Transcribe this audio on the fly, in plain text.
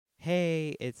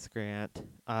Hey, it's Grant.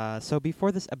 So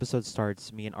before this episode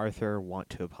starts, me and Arthur want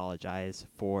to apologize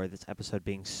for this episode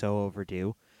being so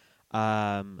overdue.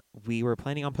 We were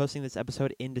planning on posting this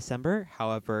episode in December.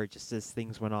 However, just as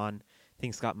things went on,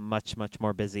 things got much, much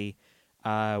more busy.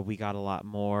 We got a lot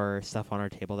more stuff on our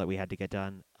table that we had to get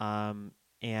done.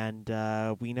 And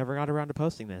we never got around to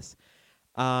posting this.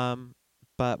 Um,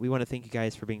 but we want to thank you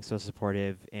guys for being so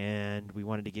supportive, and we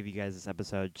wanted to give you guys this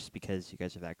episode just because you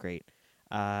guys are that great.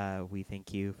 We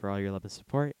thank you for all your love and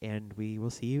support, and we will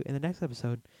see you in the next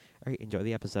episode. All right, enjoy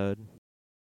the episode.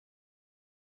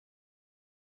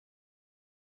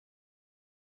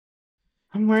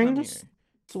 I'm wearing Come this here.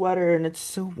 sweater and it's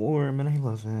so warm and I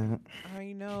love it.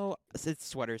 I know it's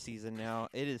sweater season now.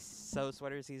 It is so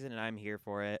sweater season, and I'm here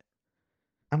for it.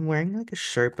 I'm wearing like a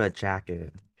Sherpa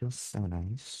jacket. Feels so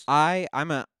nice.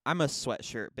 I'm a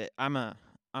sweatshirt bit. I'm a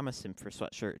simp for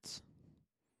sweatshirts.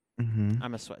 Mm-hmm.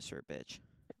 I'm a sweatshirt bitch.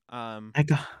 Um, I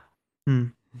got hmm.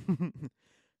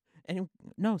 and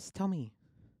no, tell me.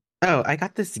 Oh, I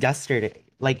got this yesterday.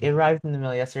 Like it arrived in the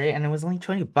mail yesterday and it was only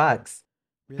 $20 because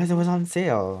it Really? was on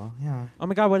sale. Yeah. Oh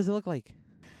my god, what does it look like?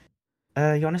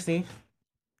 You wanna see?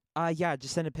 Yeah,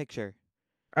 just send a picture.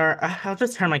 Or I'll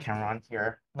just turn my camera on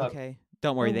here. Look. Okay.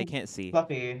 Don't worry, they Oh, can't see.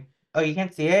 fluffy. Oh, you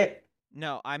can't see it?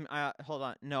 No, I'm hold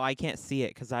on. No, I can't see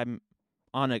it cuz I'm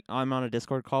on a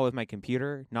Discord call with my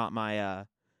computer, not my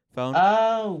phone.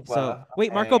 Oh, So, wait,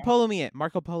 okay. Marco Polo me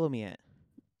it.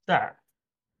 Sure.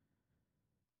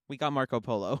 We got Marco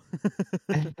Polo.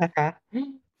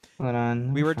 Hold on, let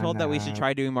We me were find told that we should that.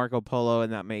 try doing Marco Polo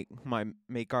and that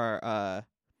make our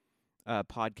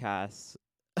podcasts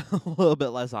a little bit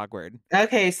less awkward.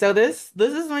 Okay, so this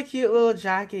is my cute little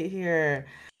jacket here.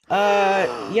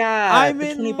 Yeah, I'm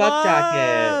the in $20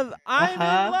 jacket. love. I'm in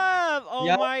Uh-huh. love. Oh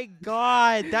Yep. my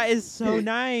god, that is so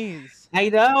nice. I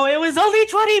know, it was only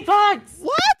 $20.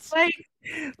 What? Like,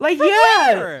 like From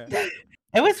yeah. where?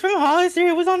 It was from Hollister,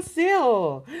 it was on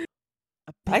sale.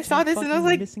 I Bitch, saw I'm this and I was fucking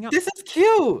like, missing out. this is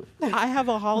cute. I have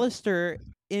a Hollister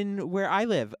in where I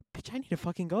live. Bitch, I need to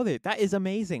fucking go there. That is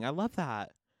amazing. I love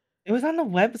that. It was on the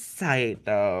website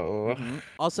though.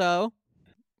 Also,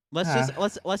 let's Uh,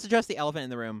 just let's address the elephant in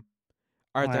the room.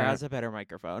 Arthur what? has a better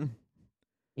microphone.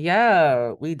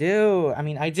 Yeah, we do. I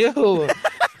mean, I do.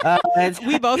 It's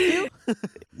We both do.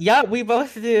 yeah, we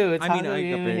both do. It's I mean, Taco I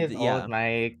gave me his yeah, old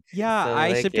mic. yeah. So I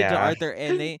like shipped it to yeah. Arthur,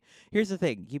 and they. Here's the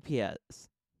thing, UPS.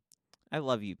 I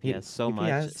love UPS so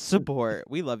much. UPS. Support.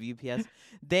 We love UPS.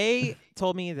 They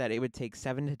told me that it would take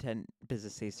 7 to 10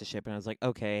 business days to ship, and I was like,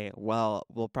 okay, well,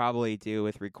 we'll probably do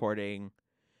with recording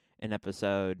an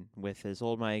episode with his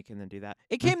old mic and then do that.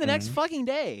 It came the next Hmm. fucking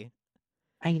day.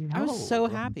 I I was so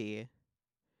know. happy.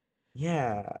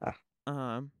 Yeah.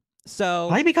 Um, so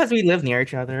Probably because we live near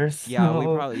each other. So. we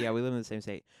live in the same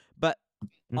state. But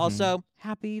Hmm. also,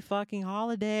 happy fucking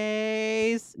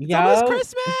holidays. It's almost Yeah.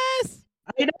 Christmas.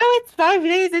 I know it's 5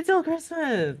 days until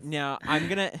Christmas. Now, I'm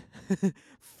gonna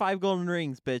 5 golden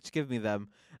rings, bitch, give me them.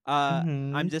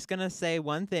 I'm Hmm. just gonna say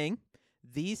one thing.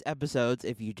 These episodes,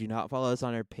 if you do not follow us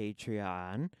on our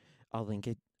Patreon, I'll link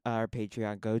it our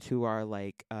Patreon. Go to our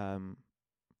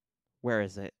where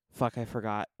is it? Fuck, I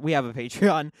forgot. We have a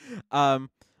Patreon. Um,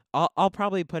 I'll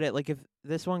probably put it like if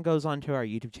this one goes onto our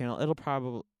YouTube channel, it'll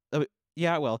probably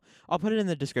yeah, it will. I'll put it in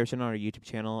the description on our YouTube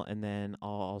channel, and then I'll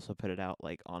also put it out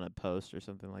like on a post or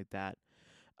something like that.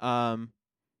 Um,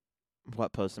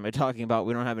 what post am I talking about?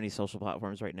 We don't have any social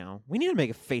platforms right now. We need to make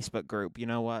a Facebook group. You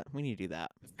know what? We need to do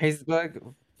that. Facebook,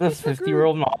 the Facebook group.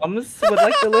 50-year-old moms would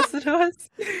like to listen to us.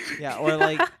 Yeah, or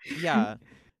like yeah.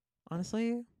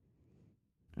 Honestly,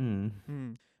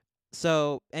 Mm.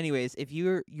 So, anyways, if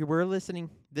you were listening,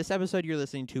 this episode you're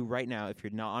listening to right now, if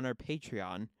you're not on our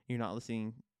Patreon, you're not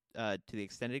listening to the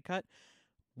extended cut.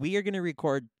 We are going to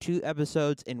record 2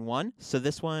 episodes in one. So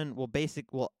this one we'll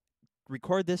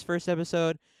record this first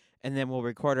episode, and then we'll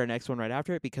record our next one right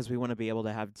after it because we want to be able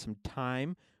to have some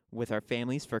time with our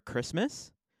families for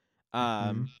Christmas. Hmm.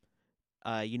 Um,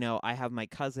 I have my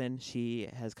cousin. She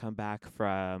has come back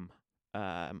from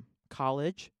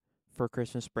college for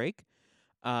Christmas break,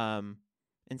 um,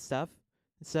 and stuff.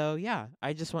 So yeah,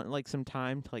 I just want like some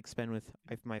time to like spend with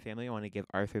my family. I want to give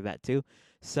Arthur that too.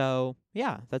 So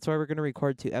yeah, that's why we're gonna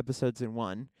record 2 episodes in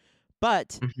one.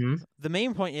 But Hmm. the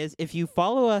main point is, if you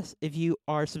follow us, if you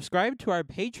are subscribed to our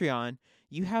Patreon,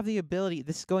 you have the ability.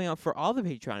 This is going out for all the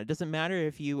Patreon. It doesn't matter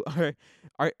if you are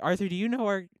Arthur. Do you know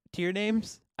our tier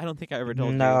names? I don't think I ever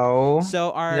told you. No.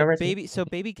 So Never seen.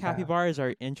 baby Yeah. capybara is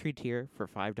our entry tier for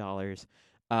 $5.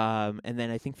 And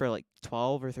then I think for like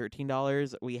 $12 or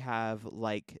 $13, we have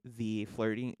like the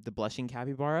blushing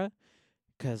capybara.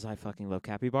 because I fucking love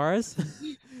capybaras.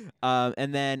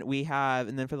 And then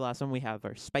for the last one, we have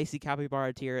our spicy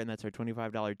capybara tier, and that's our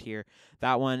 $25 tier.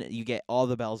 That one, you get all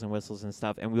the bells and whistles and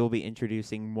stuff, and we'll be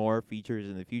introducing more features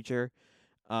in the future.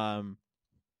 Um,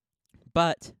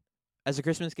 but as a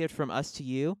Christmas gift from us to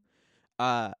you,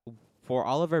 uh, for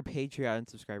all of our Patreon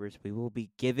subscribers, we will be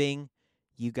giving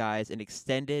you guys an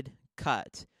extended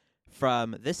cut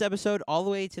from this episode all the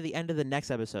way to the end of the next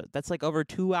episode. That's like over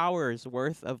 2 hours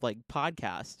worth of like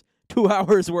podcast, 2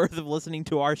 hours worth of listening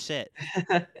to our shit.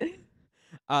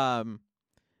 Um,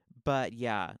 but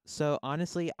yeah, so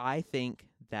honestly, I think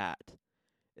that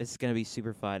it's gonna be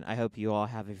super fun. I hope you all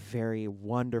have a very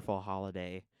wonderful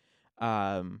holiday.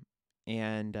 Um,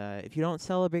 and if you don't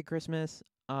celebrate Christmas,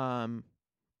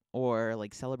 or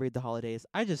like celebrate the holidays,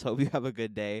 I just hope you have a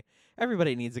good day.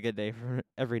 Everybody needs a good day for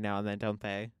every now and then, don't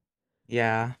they?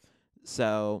 Yeah.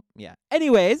 So yeah.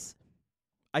 Anyways,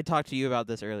 I talked to you about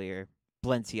this earlier.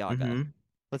 Balenciaga. Mm-hmm.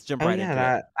 Let's jump Oh right yeah, into it.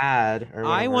 that ad or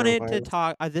I whatever it wanted to was.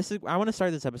 talk. I want to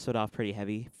start this episode off pretty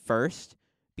heavy first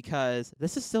because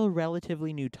this is still a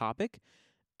relatively new topic.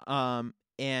 And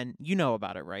you know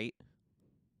about it, right?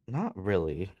 Not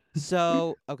really.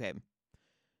 So okay.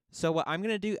 So what I'm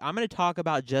gonna do, I'm gonna talk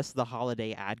about just the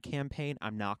holiday ad campaign.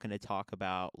 I'm not gonna talk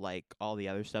about like all the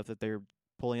other stuff that they're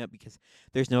pulling up because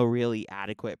there's no really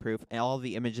adequate proof. And all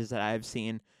the images that I've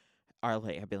seen are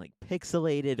like have been like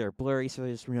pixelated or blurry, so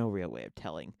there's no real way of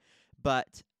telling.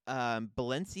 But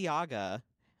Balenciaga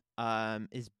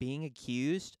is being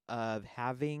accused of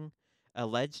having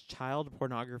alleged child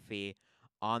pornography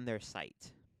on their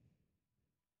site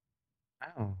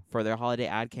Oh. for their holiday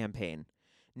ad campaign.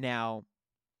 Now,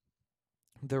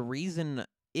 the reason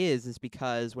is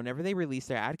because whenever they release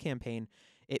their ad campaign,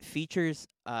 it features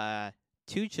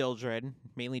two children,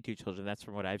 mainly two children, that's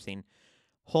from what I've seen,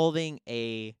 holding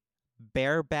a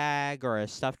bear bag or a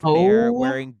stuffed bear Oh,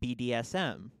 wearing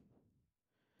BDSM.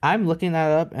 I'm looking that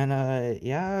up and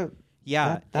yeah,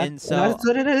 Yeah, that and so that's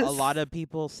what it a lot is. of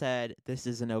people said this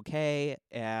isn't okay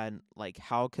and like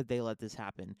how could they let this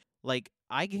happen? Like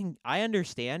I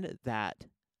understand that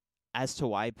as to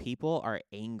why people are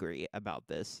angry about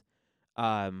this.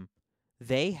 Um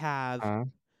they have Uh,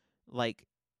 like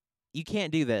you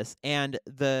can't do this and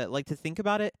the like to think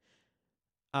about it,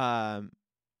 um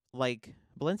like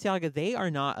Balenciaga, they are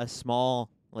not a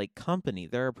small like company.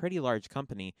 They're a pretty large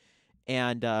company.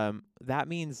 And that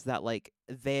means that like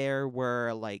there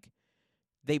were like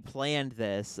they planned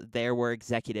this. There were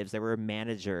executives, there were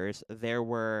managers, there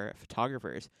were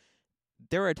photographers.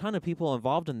 There were a ton of people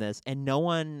involved in this, and no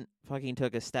one fucking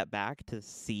took a step back to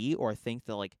see or think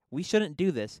that like we shouldn't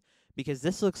do this because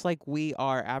this looks like we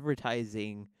are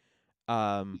advertising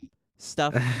um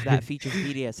stuff that features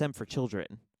BDSM for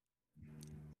children.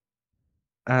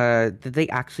 did they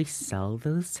actually sell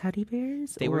those teddy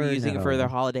bears They were or using it for their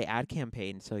no? holiday ad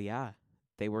campaign, so yeah,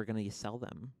 they were gonna sell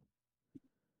them.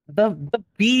 The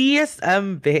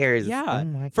BDSM bears. Oh Yeah.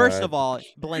 my First of God. all,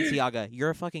 Balenciaga,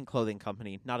 you're a fucking clothing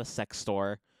company, not a sex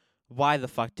store. Why the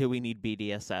fuck do we need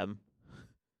BDSM?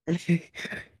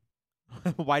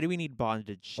 Why do we need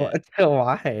bondage shit? What?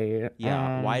 Why?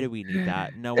 Yeah, why do we need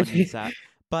that? No one needs that.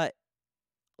 But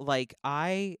like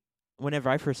whenever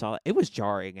I first saw it, it was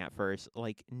jarring at first.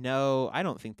 Like, no, I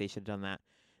don't think they should have done that.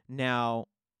 Now,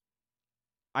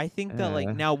 I think that like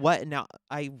Uh, now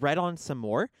I read on some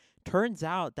more. Turns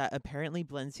out that apparently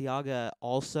Balenciaga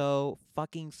also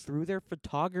fucking threw their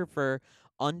photographer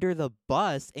under the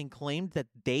bus and claimed that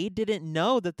they didn't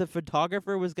know that the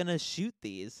photographer was gonna shoot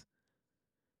these.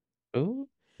 oh,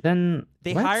 then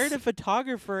They hired let's. a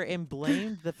photographer and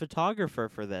blamed the photographer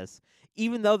for this,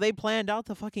 even though they planned out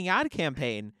the fucking ad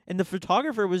campaign and the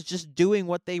photographer was just doing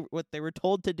what they were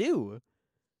told to do.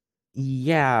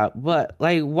 Yeah, but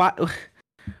like what?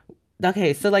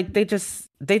 Okay, so like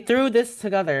they threw this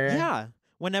together Yeah. and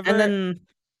Whenever then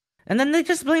and then they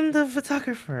just blamed the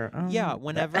photographer. Yeah,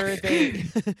 whenever they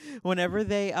whenever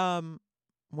they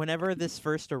whenever this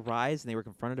first arose and they were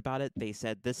confronted about it, they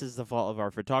said this is the fault of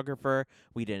our photographer.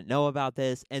 We didn't know about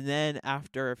this. And then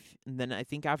and then I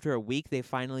think after a week they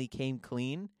finally came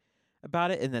clean about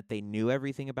it and that they knew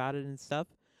everything about it and stuff.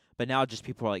 But now just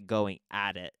people are like going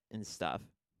at it and stuff.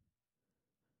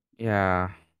 Yeah.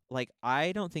 Like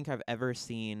I don't think I've ever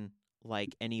seen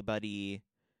like anybody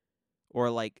or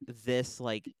like this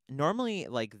like normally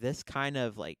like this kind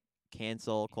of like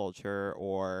cancel culture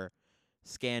or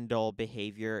scandal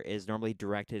behavior is normally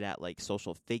directed at like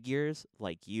social figures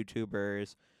like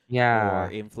YouTubers or Yeah.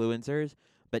 influencers,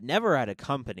 but never at a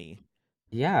company.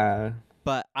 Yeah.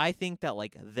 But I think that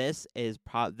like this is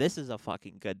a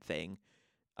fucking good thing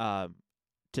um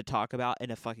to talk about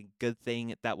and a fucking good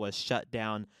thing that was shut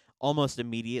down almost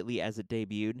immediately as it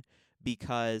debuted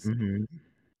because Mm-hmm.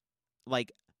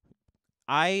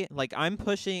 like I'm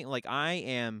pushing, like I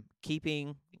am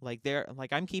keeping, like there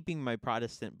like I'm keeping my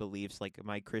Protestant beliefs, like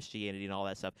my Christianity and all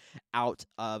that stuff, out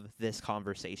of this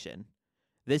conversation.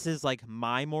 This is like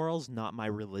my morals, not my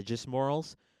religious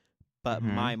morals, but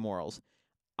Mm-hmm. my morals.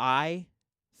 I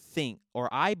think, or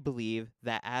I believe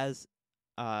that as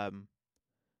um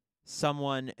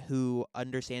someone who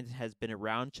understands and has been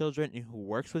around children and who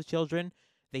works with children,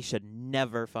 they should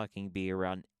never fucking be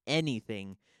around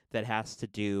anything that has to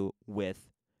do with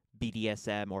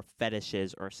BDSM or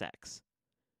fetishes or sex.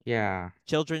 Yeah.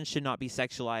 Children should not be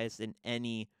sexualized in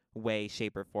any way,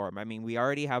 shape, or form. I mean, we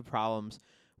already have problems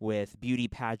with beauty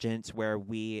pageants where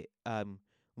we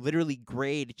literally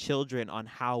grade children on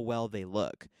how well they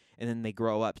look, and then they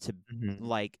grow up to Mm-hmm.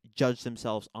 like judge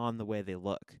themselves on the way they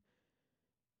look.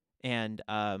 And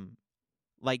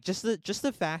like just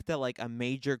the fact that like a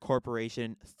major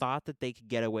corporation thought that they could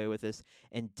get away with this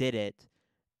and did it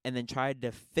and then tried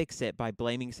to fix it by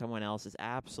blaming someone else is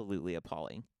absolutely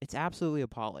appalling. It's absolutely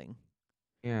appalling.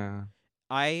 Yeah.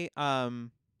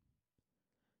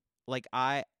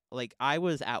 I like I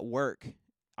was at work.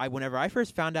 I Whenever I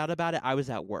first found out about it, I was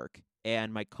at work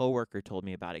and my coworker told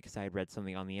me about it cuz I had read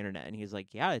something on the internet and he's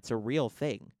like, "Yeah, it's a real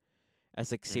thing." I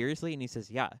was like, "Seriously?" And he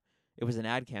says, "Yeah, it was an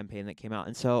ad campaign that came out."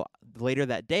 And so later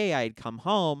that day, I had come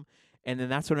home, and then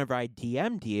that's whenever I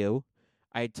DM'd you.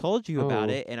 I had told you about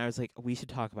Oh, it, and I was like, "We should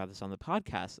talk about this on the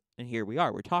podcast." And here we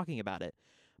are. We're talking about it.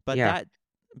 But yeah.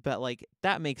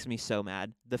 that makes me so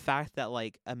mad. The fact that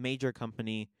like a major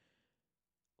company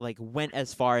like went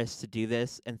as far as to do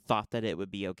this and thought that it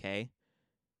would be okay.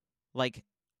 Like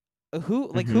who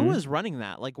Mm-hmm. was running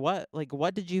that?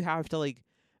 What did you have to like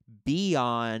be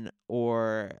on,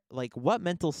 or like what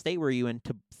mental state were you in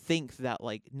to think that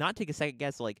like not take a second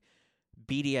guess like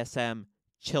BDSM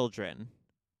children?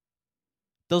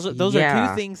 Those are two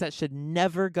Yeah. things that should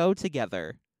never go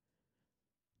together.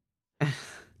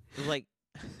 Like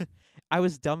I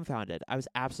was dumbfounded. I was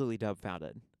absolutely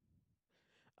dumbfounded.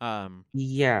 Um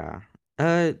Yeah.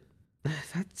 Uh,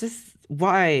 that's just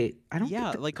why I don't get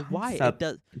yeah, the like why it concept.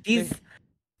 does there These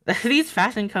these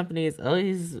fashion companies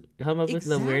always come up with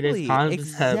the weirdest exactly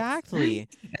concepts. exactly.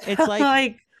 It's like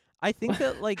Like, I think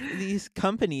that like these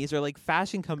companies or like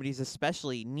fashion companies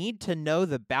especially need to know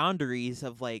the boundaries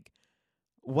of like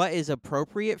what is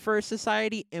appropriate for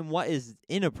society and what is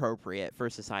inappropriate for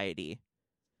society.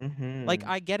 Like hmm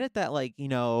I get it that like,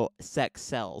 sex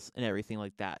sells and everything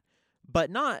like that. But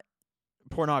not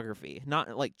pornography,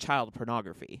 not like child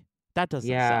pornography. That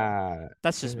doesn't sell. yeah.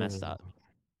 That's just messed Ugh. up.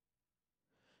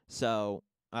 So,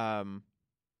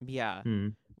 yeah. Hmm.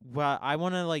 Well, I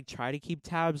want to like try to keep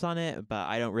tabs on it, but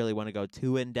I don't really want to go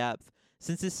too in depth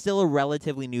since it's still a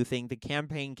relatively new thing. The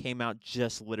campaign came out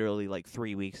just literally like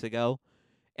 3 weeks ago,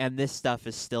 and this stuff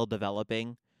is still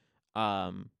developing.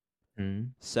 Um,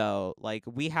 Hmm. so like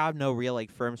we have no real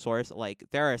like firm source. Like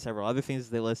there are several other things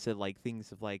they listed, like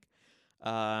things of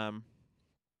um,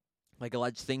 like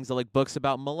alleged things of like books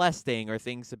about molesting or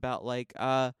things about like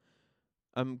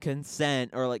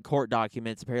consent or like court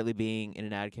documents apparently being in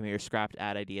an ad campaign or scrapped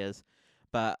ad ideas.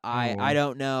 But I Oh.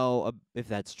 don't know if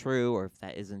that's true or if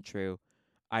that isn't true.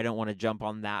 I don't want to jump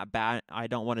on that I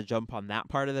don't want to jump on that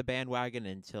part of the bandwagon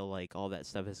until like all that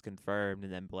stuff is confirmed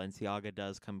and then Balenciaga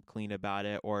does come clean about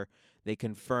it or they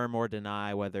confirm or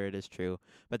deny whether it is true.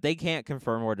 But they can't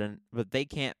confirm but they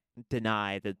can't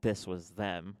deny that this was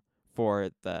them for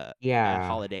the Yeah.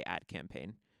 holiday ad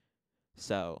campaign.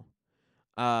 So,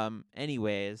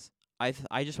 anyways, I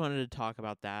just wanted to talk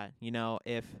about that.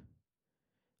 If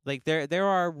like there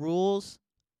are rules,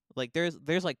 like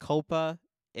there's like COPA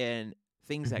and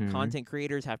things that hmm content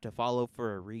creators have to follow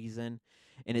for a reason,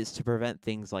 and it's to prevent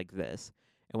things like this.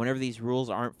 And whenever these rules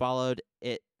aren't followed,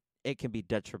 it can be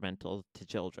detrimental to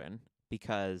children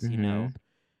because hmm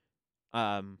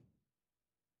um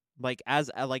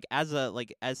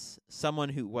as someone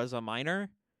who was a minor,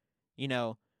 you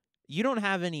know, you don't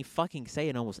have any fucking say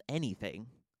in almost anything.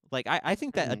 Like I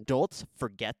think that hmm adults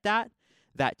forget that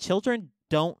children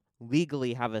don't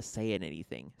legally have a say in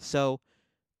anything. So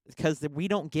because we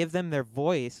don't give them their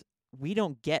voice, we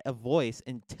don't get a voice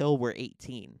until we're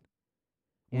 18.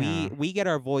 We Yeah. we get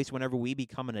our voice whenever we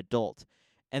become an adult.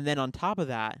 And then on top of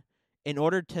that, in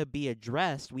order to be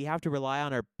addressed, we have to rely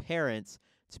on our parents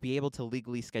to be able to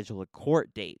legally schedule a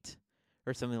court date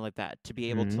or something like that, to be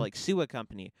able to hmm like sue a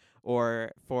company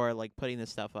or for like putting this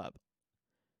stuff up.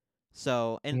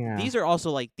 So, and Yeah. these are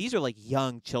like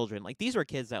young children. Like these were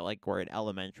kids that like were in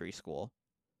elementary school.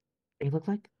 They look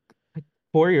like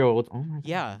 4-year-olds. Oh my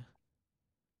Yeah. God.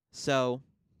 So,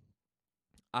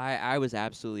 I was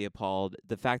absolutely appalled.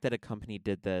 The fact that a company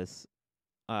did this,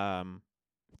 um,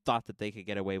 thought that they could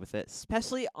get away with it,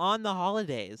 especially on the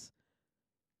holidays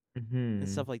and Mm-hmm.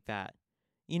 stuff like that.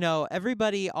 You know,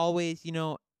 everybody always,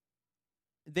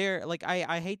 there, like,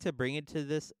 I hate to bring it to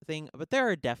this thing, but there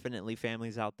are definitely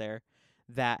families out there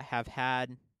that have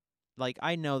had, like,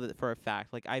 I know that for a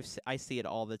fact, like, I see it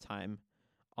all the time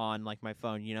on, like, my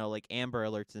phone, like Amber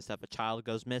Alerts and stuff. A child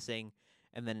goes missing,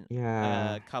 and then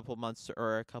Yeah. a couple months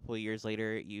or a couple of years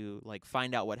later, you, like,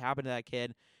 find out what happened to that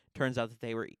kid. Turns out that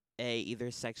they were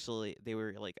either sexually, they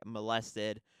were, like,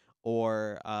 molested,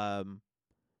 or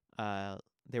uh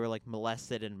they were, like,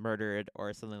 molested and murdered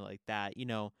or something like that.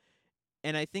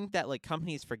 And I think that, like,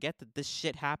 companies forget that this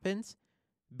shit happens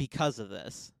because of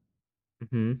this.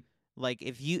 Mm-hmm. Like,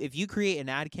 if you create an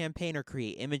ad campaign or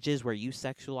create images where you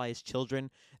sexualize children,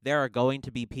 there are going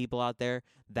to be people out there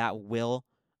that will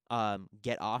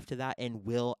get off to that and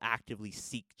will actively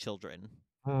seek children.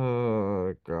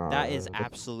 Oh That is God.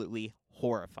 absolutely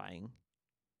horrifying.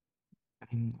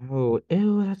 I know.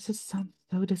 Ew, that just sounds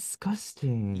so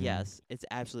disgusting. Yes, it's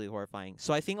absolutely horrifying.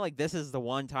 So I think, like, this is the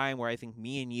one time where I think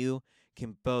me and you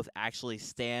can both actually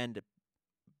stand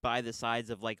by the sides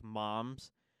of, like,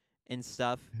 moms and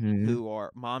stuff, Mm-hmm. who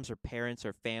are moms or parents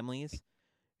or families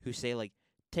who say, like,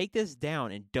 take this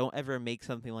down and don't ever make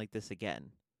something like this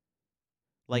again.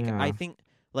 Like, I Yeah. think,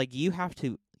 like, you have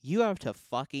to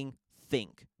fucking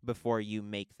think before you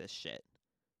make this shit.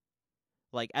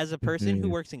 Like, as a person who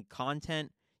Mm-hmm. works in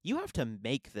content, you have to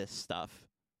make this stuff.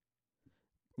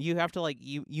 You have to, like,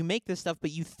 you make this stuff,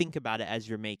 but you think about it as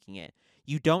you're making it.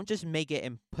 You don't just make it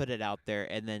and put it out there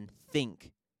and then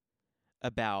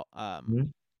about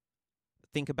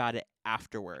think about it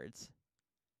afterwards.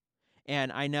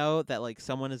 And I know that, like,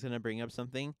 someone is going to bring up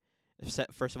something.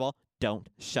 First of all, don't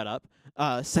shut up.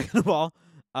 Second of all,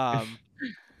 um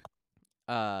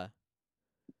uh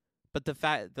but the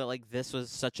fact that, like, this was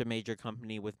such a major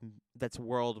company that's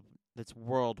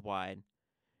worldwide,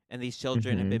 and these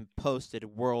children have Mm-hmm. been posted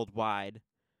worldwide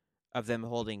of them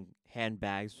holding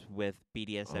handbags with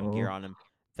BDSM gear Oh. on them.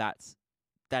 That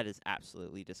is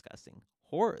absolutely disgusting.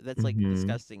 Horror. That's, like, Mm-hmm.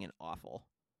 disgusting and awful.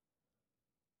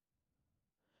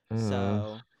 Uh.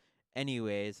 So,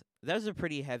 anyways, that was a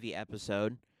pretty heavy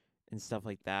episode and stuff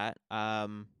like that.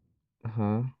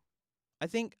 Uh-huh. I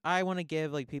think I want to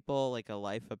give, like, people, like, a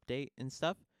life update and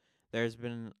stuff. There's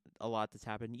been a lot that's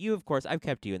happened. You, of course, I've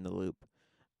kept you in the loop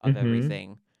of Mm-hmm. everything.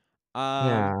 Um,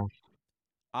 Yeah.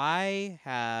 I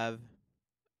have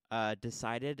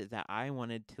decided that I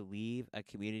wanted to leave a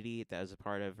community that I was a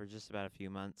part of for just about a few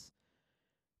months,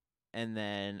 and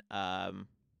then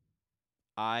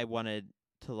I wanted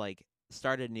to, like,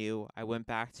 start anew. I went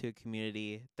back to a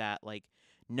community that, like,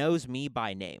 knows me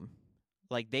by name.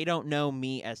 Like, they don't know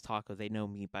me as Taco, they know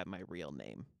me by my real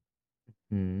name.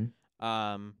 Mm-hmm.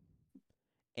 Um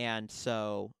and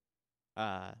so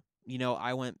uh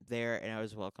I went there and I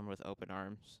was welcomed with open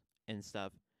arms and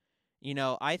stuff.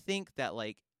 I think that,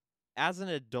 like, as an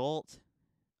adult,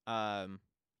 um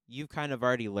you've kind of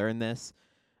already learned this.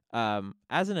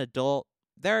 As an adult,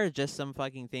 there are just some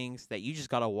fucking things that you just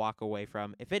got to walk away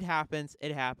from. If it happens,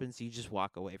 it happens. You just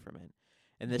walk away from it.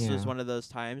 And this was Yeah. one of those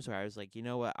times where I was like, you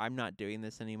know what? I'm not doing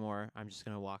this anymore. I'm just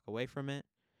going to walk away from it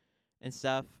and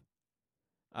stuff.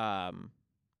 Um,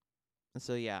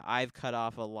 so, yeah, I've cut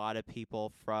off a lot of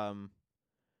people from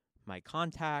my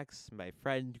contacts, my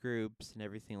friend groups, and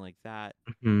everything like that.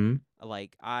 Mm-hmm.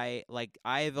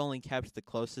 I've only kept the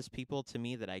closest people to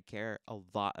me that I care a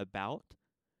lot about.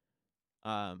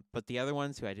 But the other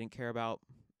ones who I didn't care about,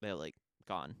 they're, like,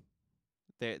 gone.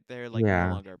 They're like no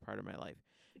Yeah. longer a part of my life,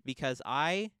 because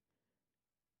I,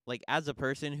 like, as a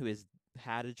person who has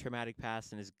had a traumatic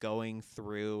past and is going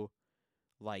through,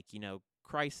 like,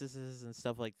 crises and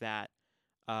stuff like that.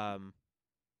 Um,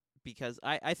 because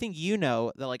I think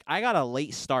that, like, I got a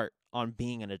late start on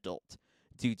being an adult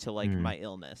due to, like, Mm. my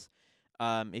illness.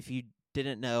 If you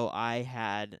didn't know, I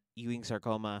had Ewing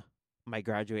sarcoma my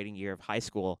graduating year of high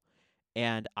school,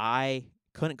 and I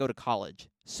couldn't go to college.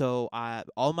 So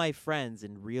all my friends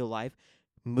in real life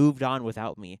moved on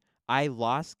without me. I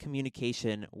lost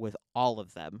communication with all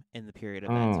of them in the period of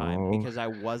that time Oh. because I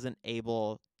wasn't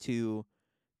able to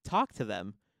talk to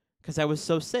them because I was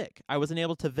so sick. I wasn't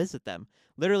able to visit them.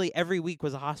 Literally every week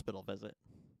was a hospital visit.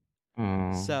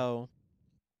 Oh. So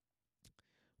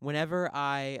whenever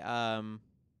I um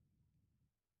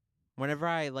whenever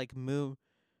I like move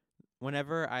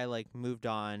whenever I like moved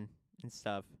on and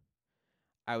stuff,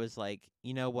 I was like,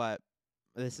 you know what?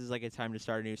 This is, like, a time to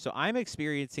start anew. So I'm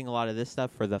experiencing a lot of this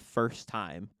stuff for the first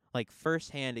time, like,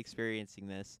 firsthand experiencing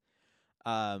this.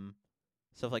 Um,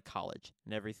 Stuff like college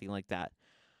and everything like that.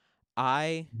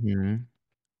 I Mm-hmm.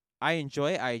 I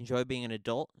enjoy being an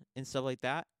adult and stuff like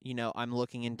that. I'm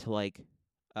looking into like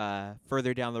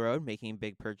further down the road making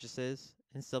big purchases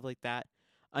and stuff like that.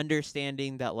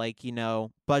 Understanding that like,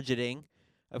 budgeting,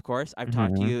 of course. I've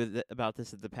talked to Mm-hmm. you about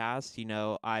this in the past.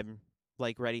 I'm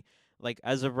like ready, like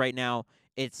as of right now,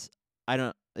 it's I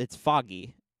don't it's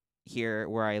foggy here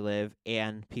where I live,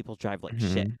 and people drive like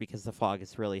shit Mm-hmm. because the fog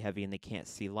is really heavy and they can't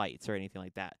see lights or anything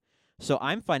like that. So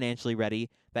I'm financially ready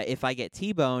that if I get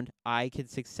T-boned, I can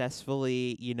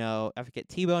successfully, if I get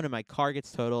T-boned and my car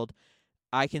gets totaled,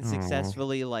 I can Oh.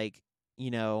 successfully like,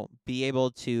 be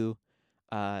able to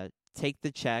uh take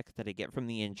the check that I get from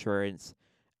the insurance,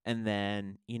 and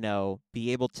then,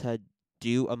 be able to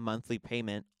do a monthly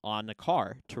payment on a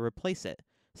car to replace it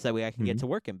so that way I can get Mm-hmm. to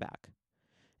work and back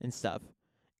and stuff.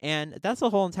 And that's the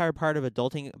whole entire part of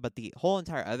adulting, but the whole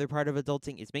entire other part of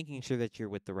adulting is making sure that you're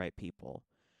with the right people.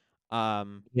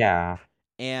 Um Yeah.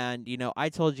 and, I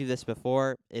told you this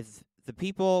before. If the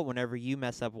people, whenever you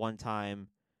mess up one time,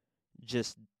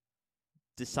 just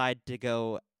decide to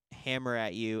go hammer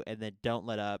at you and then don't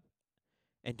let up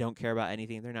and don't care about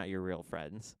anything, they're not your real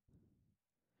friends.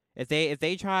 If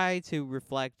they try to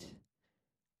reflect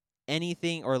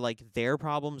anything or like their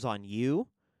problems on you,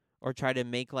 or try to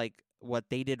make like what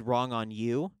they did wrong on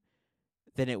you,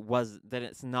 then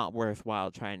it's not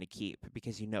worthwhile trying to keep,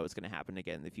 because it's going to happen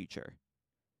again in the future.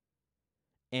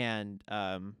 And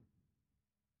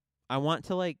I want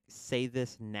to like say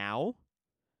this now.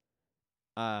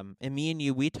 And me and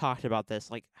you, we talked about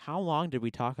this. Like, how long did we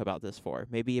talk about this for?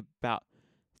 Maybe about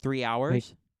 3 Like,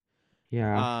 hours.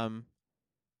 yeah. Um,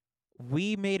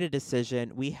 we made a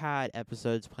decision. We had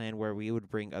episodes planned where we would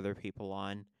bring other people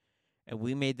on, and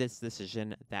we made this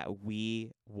decision that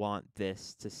we want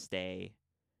this to stay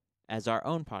as our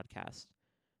own podcast,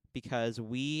 because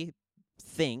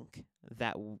think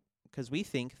that we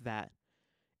think that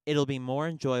it'll be more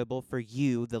enjoyable for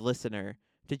you, the listener,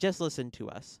 to just listen to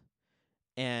us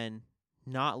and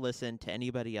not listen to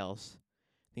anybody else,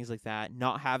 things like that.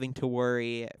 Not having to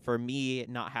worry, for me,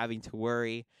 not having to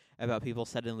worry about people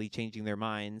suddenly changing their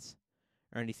minds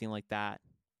or anything like that.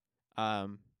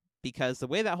 Um, because the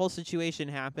way that whole situation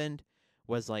happened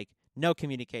was like no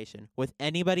communication with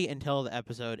anybody until the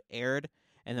episode aired,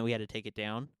 and then we had to take it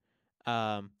down.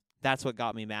 Um, that's what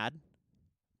got me mad.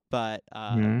 But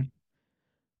Mm-hmm.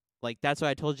 like that's what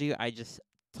I told you. I just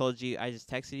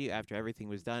texted you after everything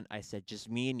was done. I said just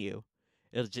me and you.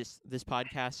 This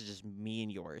podcast is just me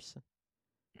and yours.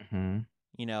 Mm-hmm.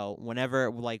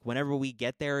 Whenever we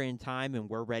get there in time and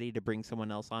we're ready to bring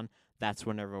someone else on, that's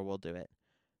whenever we'll do it.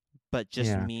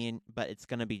 Yeah. But it's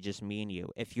gonna be just me and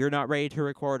you. If you're not ready to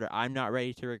record, or I'm not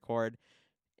ready to record,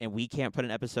 and we can't put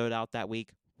an episode out that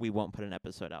week, we won't put an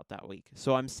episode out that week.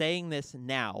 So I'm saying this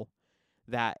now,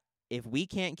 that if we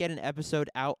can't get an episode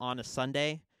out on a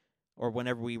Sunday or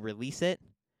whenever we release it,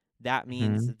 that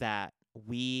means Mm-hmm. that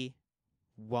we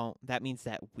that means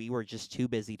that we were just too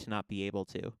busy to not be able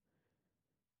to.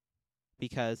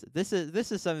 Because this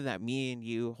is something that me and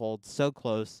you hold so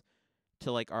close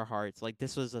to like our hearts. Like,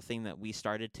 this was a thing that we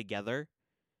started together.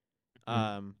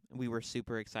 We were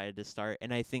super excited to start,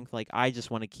 and I think like I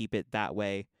just want to keep it that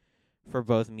way for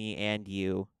both me and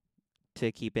you,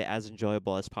 to keep it as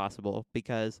enjoyable as possible,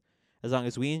 because as long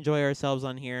as we enjoy ourselves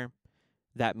on here,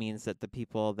 that means that the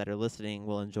people that are listening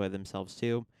will enjoy themselves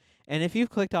too. And if you've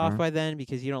clicked off Mm-hmm. by then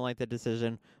because you don't like the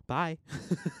decision, bye.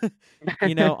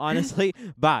 Honestly,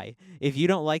 bye. If you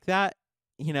don't like that,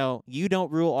 you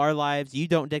don't rule our lives. You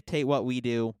don't dictate what we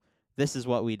do. This is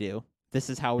what we do. This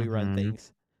is how we run Mm-hmm.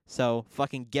 things. So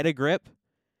fucking get a grip.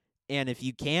 And if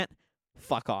you can't,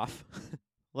 fuck off.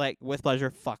 Like, with pleasure,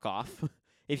 fuck off.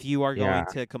 If you are going Yeah.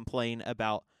 to complain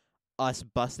about us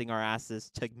busting our asses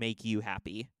to make you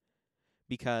happy,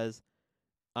 because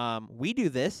we do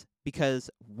this because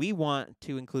we want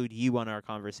to include you on our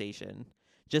conversation.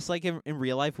 Just like in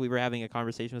real life, we were having a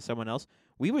conversation with someone else,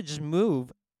 we would just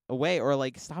move away or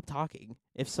like stop talking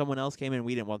if someone else came in and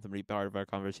we didn't want them to be part of our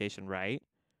conversation, right?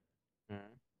 Mm-hmm.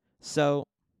 So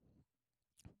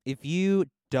if you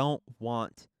don't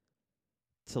want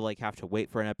to like have to wait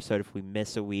for an episode if we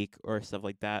miss a week or stuff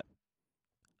like that,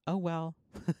 oh well.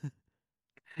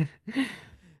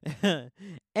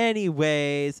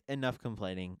 Anyways, enough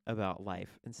complaining about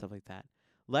life and stuff like that.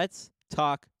 Let's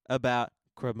talk about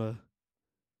Krima.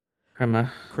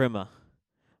 Crema. Krima.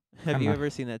 Have you Crema. ever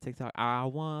seen that TikTok? I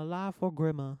want a life for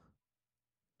Grima.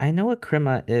 I know what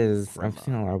crema is. I've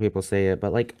seen Krima. a lot of people say it,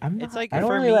 but like It's I like, don't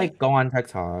for really me, like go on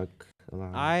TikTok a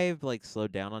lot. I've like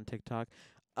slowed down on TikTok.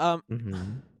 Um, Mm-hmm.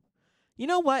 you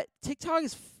know what? TikTok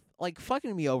is like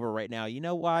fucking me over right now. You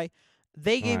know why?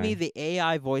 They gave me Why? the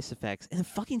AI voice effects and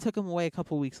fucking took them away a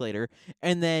couple weeks later,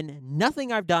 and then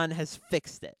nothing I've done has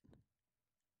fixed it.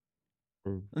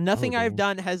 Oh Nothing I've dear.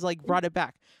 done has like brought it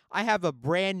back. I have a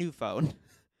brand new phone,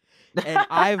 and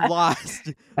I've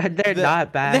lost They're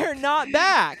not they're back. not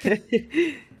back.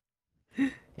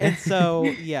 And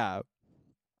so, yeah.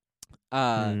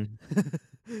 Uh Mm.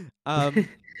 um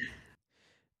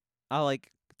I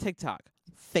like TikTok,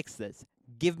 fix this.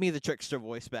 Give me the trickster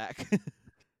voice back.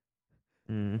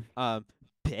 Mm. um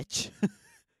bitch.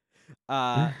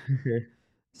 uh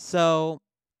so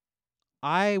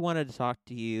I wanted to talk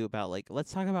to you about like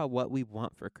let's talk about what we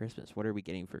want for Christmas. What are we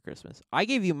getting for Christmas? I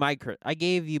gave you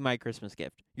my Christmas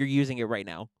gift. You're using it right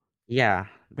now. Yeah,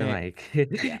 the Right? mic.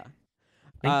 Yeah.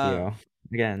 Thank Uh you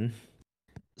again.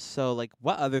 so like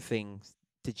what other things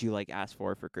did you like ask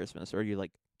for Christmas, or you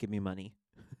like give me money?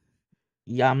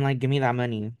 Yeah, I'm like, give me that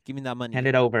money. Give me that Hand money.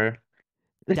 it over.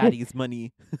 Daddy's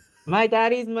money. My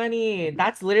daddy's money.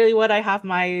 That's literally what I have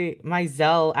my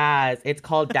Zelle as. It's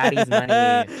called daddy's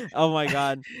money. Oh my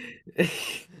god.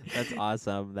 That's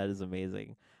awesome. That is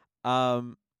amazing.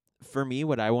 Um for me,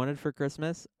 what I wanted for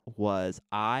Christmas was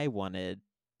I wanted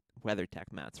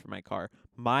WeatherTech mats for my car.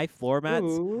 My floor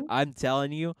mats, Ooh. I'm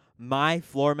telling you, my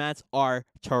floor mats are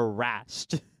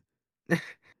trashed.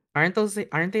 Aren't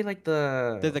they like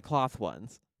They're the the cloth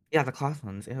ones. yeah, the cloth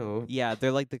ones? Ew. Yeah,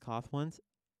 they're like the cloth ones.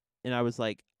 And I was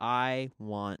like, I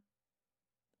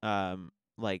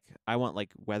want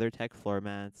like WeatherTech floor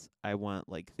mats. I want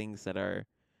like things that are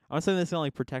I want something that's gonna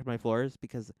like protect my floors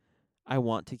because I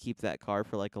want to keep that car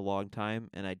for like a long time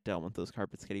and I don't want those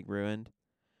carpets getting ruined.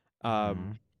 Um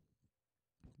Uh-huh.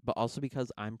 but also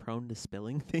because I'm prone to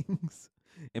spilling things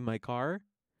in my car.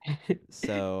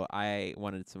 So I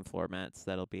wanted some floor mats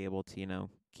that'll be able to,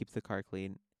 keep the car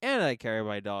clean. And I carry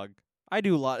my dog. I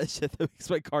do a lot of shit that makes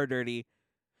my car dirty.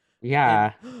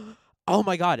 And Yeah. oh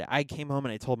my god, I came home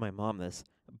and I told my mom this,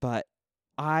 but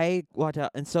I walked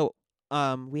out and so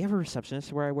we have a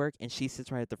receptionist where I work and she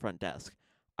sits right at the front desk.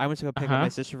 I went to go pick up my Uh-huh.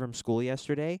 sister from school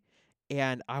yesterday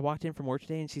and I walked in from work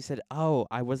today and she said, "Oh,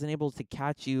 I wasn't able to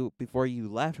catch you before you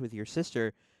left with your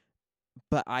sister,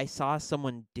 but I saw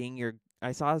someone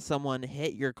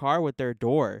hit your car with their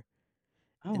door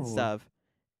and Oh. stuff."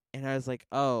 And I was like,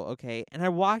 "Oh, okay." And I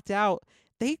walked out.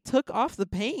 They took off the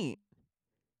paint.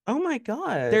 Oh my There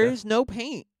God. is no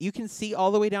paint. You can see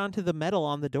all the way down to the metal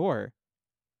on the door.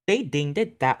 They dinged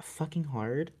it that fucking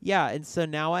hard. Yeah, and so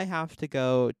now I have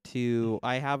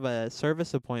a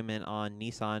service appointment on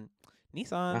Nissan.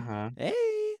 Nissan. Uh-huh.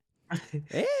 Hey.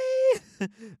 Hey.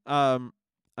 um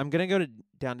I'm going to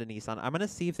down to Nissan. I'm going to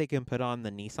see if they can put on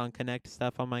the Nissan Connect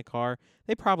stuff on my car.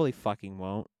 They probably fucking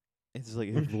won't. It's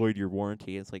like void your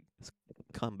warranty. It's like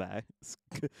come back. It's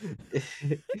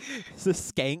the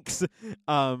skanks.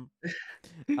 Um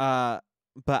uh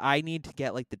but I need to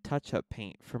get like the touch up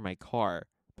paint for my car,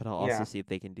 but I'll also Yeah. see if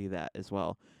they can do that as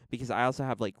well because I also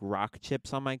have like rock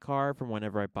chips on my car from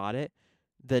whenever I bought it.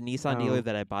 The Nissan dealer Oh.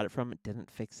 that I bought it from didn't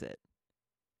fix it.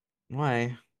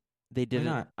 Why? They Why didn't.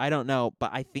 not? I don't know,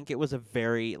 but I think it was a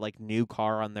very like new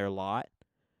car on their lot.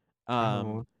 Um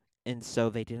Oh. and so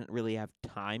they didn't really have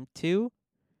time to.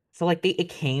 So like it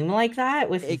came like that It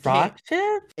with came rock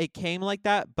chips? it came like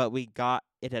that, but we got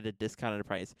it at a discounted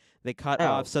price. They cut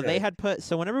off. Oh, So they good. had put.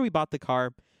 So whenever we bought the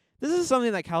car, this is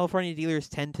something that California dealers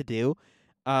tend to do,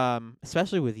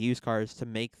 especially with used cars, to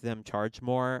make them charge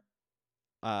more.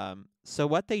 So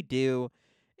what they do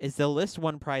is they'll list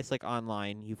one price like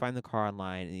online. You find the car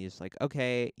online, and you're just like,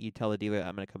 okay. You tell the dealer,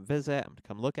 I'm gonna come visit. I'm gonna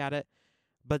come look at it.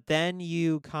 But then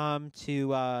you go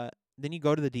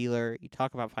to the dealer, you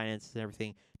talk about finances and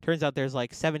everything. Turns out there's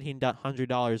like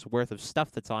 $1,700 worth of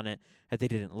stuff that's on it that they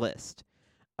didn't list.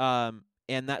 And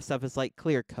that stuff is like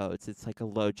clear coats. It's like a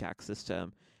low jack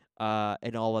system,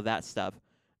 and all of that stuff.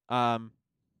 Um,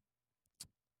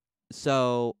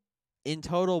 so in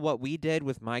total, what we did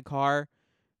with my car,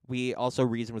 we also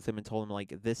reasoned with him and told him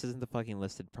like, this isn't the fucking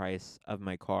listed price of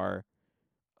my car.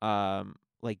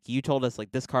 Like you told us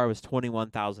like this car was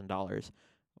 $21,000.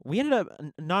 We ended up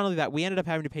not only that, we ended up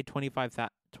having to pay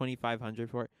 2,500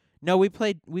 for it. No, we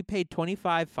paid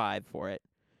 25,500 for it.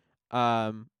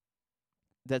 Um,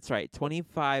 that's right,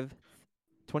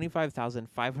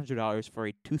 $25,500 for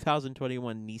a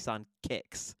 2021 Nissan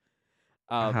Kicks.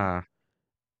 Um,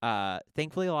 Uh-huh.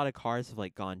 thankfully a lot of cars have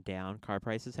like gone down. Car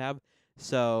prices have,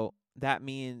 so that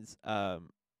means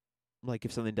like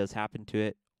if something does happen to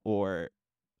it, or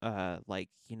like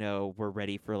we're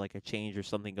ready for like a change or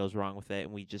something goes wrong with it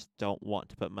and we just don't want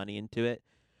to put money into it,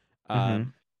 Mm-hmm.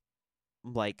 um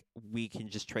like we can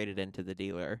just trade it into the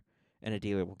dealer and a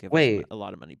dealer will give us Wait, a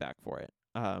lot of money back for it.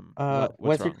 What's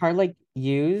Was your wrong? car like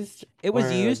used It was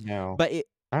or used, no? but it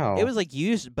Oh. was like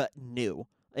used but new.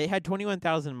 It had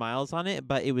 21,000 miles on it,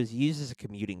 but it was used as a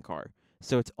commuting car,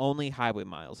 so it's only highway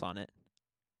miles on it.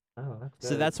 Oh, that's So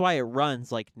good. that's why it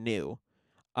runs like new.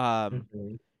 Um,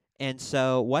 Mhm. and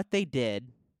so what they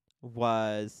did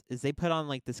is they put on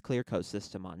like this clear coat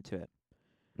system onto it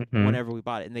Mhm. whenever we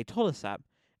bought it, and they told us that,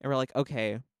 and we're like,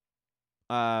 okay,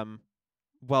 um,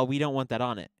 well, we don't want that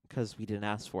on it because we didn't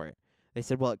ask for it. They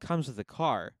said, well, it comes with the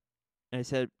car.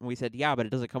 And we said, yeah, but it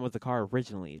doesn't come with the car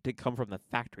originally. It did come from the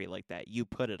factory like that. You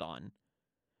put it on.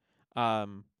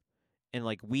 Um, and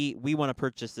like we want to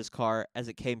purchase this car as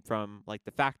it came from like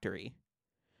the factory.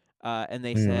 And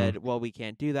they Mm. said, well, we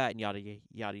can't do that, and yada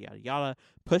yada yada yada.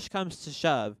 Push comes to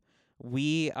shove,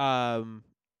 we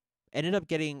ended up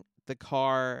getting the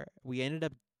car. We ended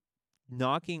up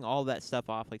knocking all that stuff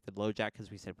off, like the low jack, because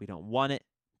we said we don't want it.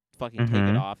 Fucking take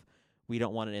it Mhm. off. We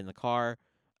don't want it in the car.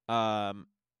 Um,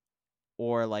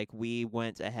 or like we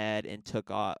went ahead and took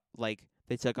off, like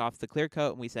they took off the clear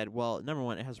coat, and we said, well, number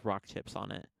one, it has rock chips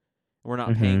on it. We're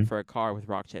not paying Mhm. for a car with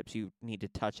rock chips. You need to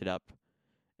touch it up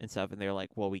and stuff. And they're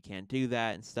like, well, we can't do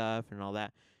that and stuff and all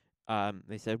that.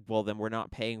 They said, well, then we're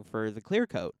not paying for the clear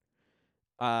coat.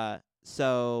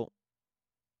 So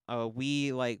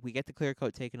we get the clear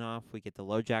coat taken off. We get the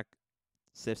low jack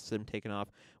system taken off,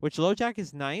 which low jack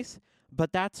is nice,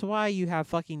 but that's why you have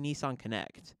fucking Nissan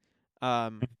Connect,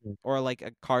 um, Mhm. or like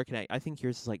a Car Connect. I think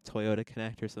yours is like Toyota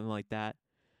Connect or something like that.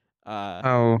 Uh,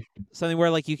 Oh. Something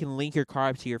where like you can link your car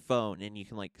up to your phone and you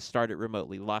can like start it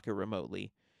remotely, lock it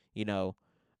remotely, you know.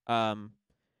 Um,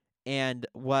 and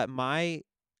what my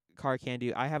car can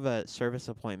do, I have a service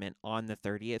appointment on the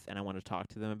 30th, and I want to talk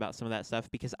to them about some of that stuff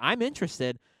because I'm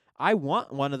interested. I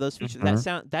want one of those features.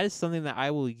 Mhm. That is something that I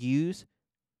will use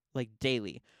like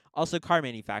daily. Also, car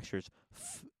manufacturers,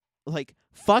 like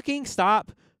fucking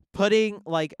stop putting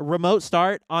like remote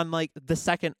start on like the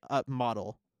second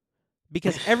model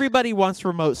because everybody wants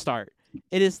remote start.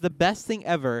 It is the best thing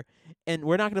ever, and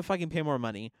we're not gonna fucking pay more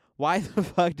money. Why the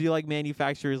fuck do like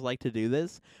manufacturers like to do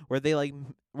this? Where they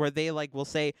like will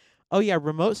say, "Oh yeah,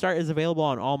 remote start is available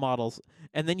on all models,"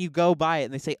 and then you go buy it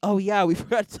and they say, "Oh yeah, we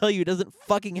forgot to tell you it doesn't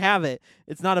fucking have it.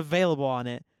 It's not available on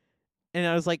it." And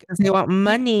I was like, 'Cause they want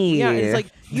yeah, and it's money. like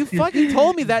you fucking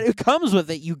told me that it comes with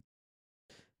it. You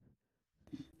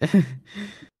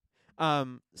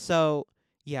so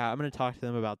yeah, I'm gonna talk to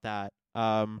them about that.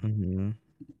 Mhm.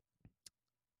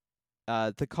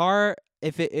 The car,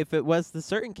 if it was the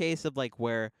certain case of like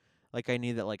where like I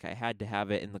knew that like I had to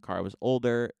have it and the car was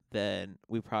older, then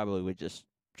we probably would just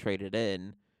trade it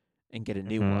in and get a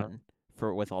new Mhm. one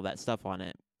for with all that stuff on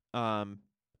it. Um,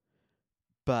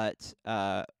 but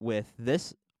with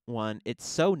this one, it's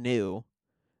so new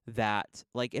that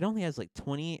like it only has like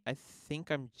 20. I think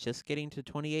I'm just getting to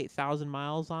 28,000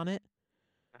 miles on it.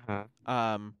 Uh-huh.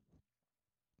 Um,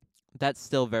 that's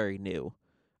still very new.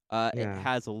 It Yeah.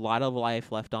 has a lot of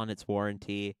life left on its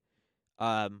warranty.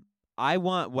 Um, I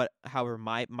want however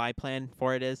my plan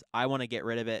for it is, I want to get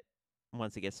rid of it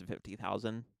once it gets to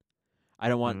 50,000. Mhm.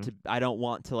 I don't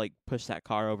want to like push that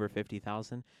car over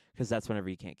 50,000 because that's whenever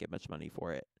you can't get much money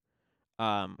for it.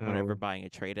 Whenever Oh. buying a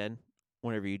trade in,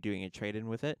 whenever you're doing a trade in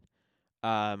with it.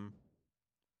 Um,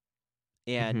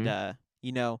 and Mhm.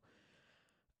 you know,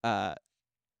 uh,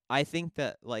 I think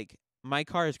that like my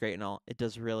car is great and all. It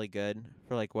does really good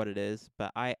for like what it is,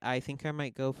 but I think I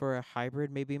might go for a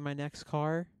hybrid maybe my next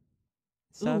car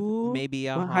stuff. Ooh, Maybe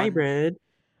a what Honda. hybrid?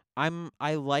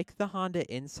 I like the Honda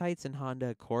Insights and Honda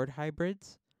Accord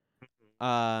hybrids.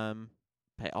 Um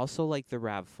I also like the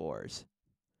RAV4s.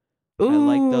 I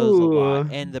like those a lot. Ooh.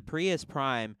 And the Prius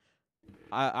Prime,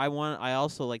 I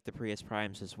also like the Prius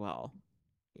Primes as well.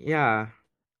 Yeah.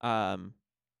 Um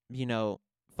you know,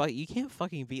 you can't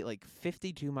fucking beat like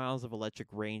 52 miles of electric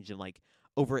range and like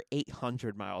over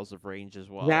 800 miles of range as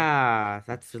well. Yeah,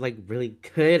 that's like really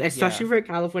good, Yeah. especially for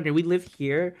California. We live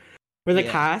here where the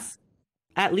Yeah. cost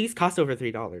at least costs over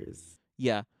 $3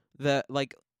 Yeah. The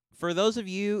like for those of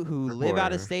you who per live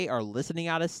out of quarter. state or listening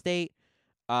out of state,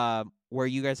 where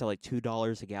you guys are like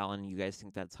 $2 a gallon, you guys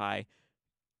think that's high.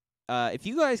 If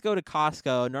you guys go to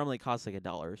Costco, it normally costs like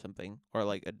 $1 or something, or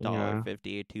like a dollar Yeah.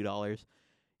 50, $2.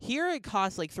 Here it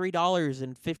costs like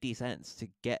 $3.50 to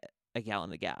get a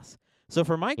gallon of gas. So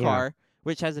for my Yeah. car,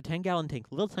 which has a 10-gallon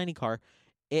tank, little tiny car,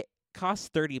 it costs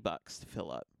 $30 to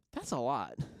fill up. That's a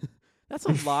lot. That's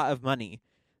a lot of money.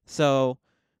 So,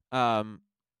 um,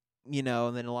 and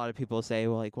then a lot of people say,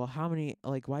 well, like, well, how many,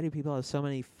 like, why do people have so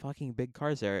many fucking big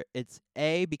cars there? It's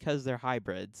A, because they're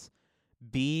hybrids.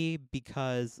 B,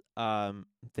 because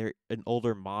they're an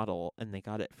older model and they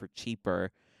got it for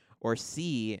cheaper, or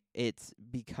C, it's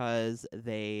because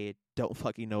they don't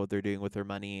fucking know what they're doing with their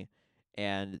money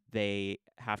and they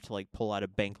have to like pull out a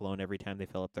bank loan every time they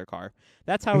fill up their car.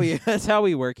 That's how we that's how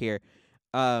we work here.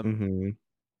 Um, Mm-hmm.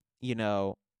 you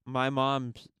know, my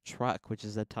mom's truck, which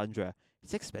is a Tundra,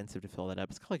 it's expensive to fill that up.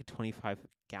 It's got like a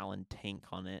 25-gallon tank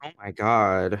on it. Oh my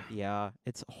God. Yeah,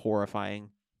 it's horrifying.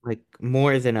 Like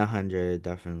more than 100,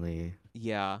 definitely.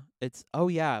 Yeah, it's oh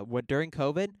yeah. What during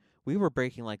COVID, we were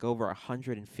breaking like over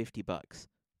 $150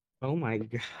 Oh my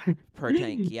God. per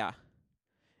tank. Yeah,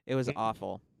 it was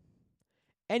awful.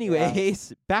 Yeah.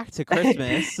 Anyways, back to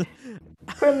Christmas.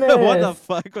 What the Premise.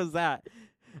 fuck was that?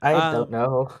 I Um. don't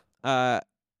know. Uh.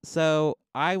 So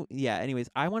yeah. Anyways,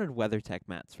 I wanted WeatherTech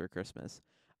mats for Christmas.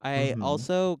 I Mm-hmm.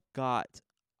 also got.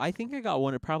 I think I got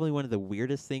probably one of the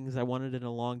weirdest things I wanted in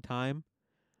a long time.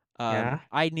 Yeah.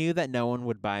 I knew that no one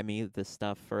would buy me this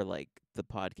stuff for like the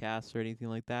podcast or anything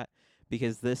like that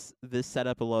because this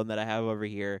setup alone that I have over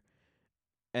here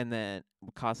and then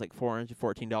cost like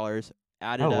 $414.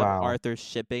 Added Oh up wow. Arthur's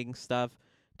shipping stuff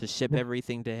to ship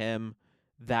everything to him,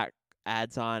 that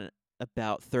adds on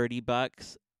about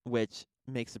 $30, which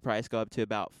makes the price go up to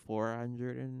about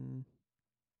 400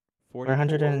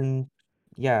 444. and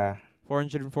yeah.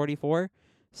 444.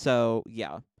 So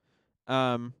yeah.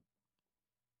 Um,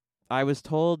 I was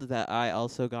told that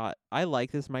I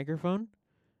like this microphone.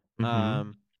 Mm-hmm.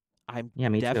 Um, I'm Yeah,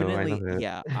 me too. I definitely love it.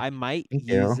 yeah. I might Thank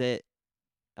use you. it.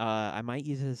 I might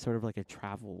use it as sort of like a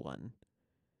travel one.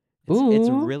 It's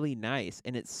Ooh. really nice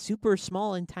and it's super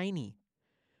small and tiny.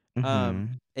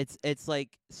 Mm-hmm. It's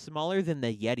like smaller than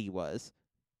the Yeti was.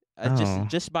 Oh,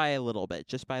 Just by a little bit,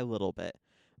 just by a little bit.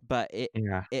 But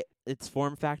yeah. its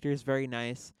form factor is very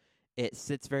nice. It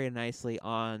sits very nicely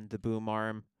on the boom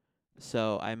arm.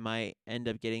 So I might end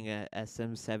up getting a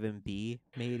SM7B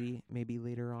maybe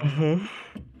later on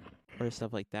Mm-hmm. or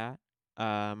stuff like that.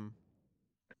 Um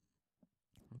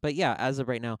but yeah, as of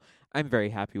right now, I'm very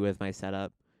happy with my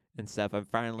setup and stuff. I'm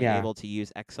finally Yeah. able to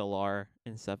use XLR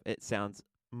and stuff. It sounds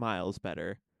miles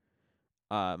better.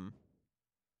 Um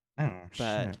Oh,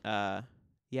 but shit.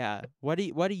 yeah, what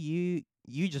do you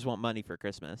just want money for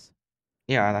Christmas?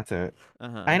 Yeah, that's it.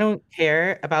 Uh-huh. I don't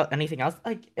care about anything else.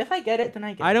 Like, if I get it, then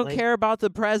I get I it. don't Like, care about the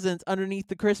presents underneath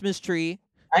the Christmas tree.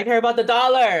 I care about the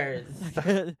dollars.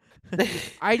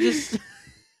 I just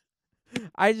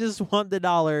I just want the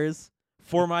dollars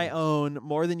for my own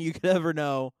more than you could ever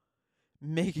know,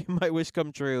 making my wish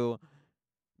come true.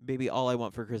 Baby, all I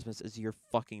want for Christmas is your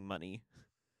fucking money.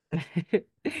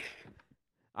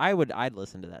 I'd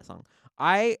listen to that song.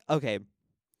 I okay.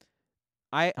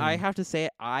 I Mm. have to say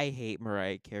I hate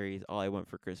Mariah Carey's All I Want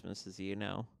for Christmas Is You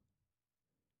Know.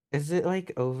 Is it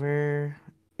like over?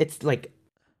 It's like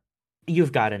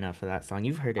you've got enough of that song.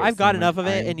 You've heard it I've so got much enough of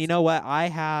it, and you times. know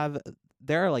what?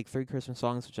 There are like 3 Christmas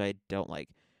songs which I don't like.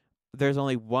 There's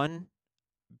only one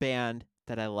band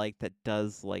that I like that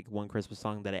does like one Christmas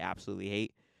song that I absolutely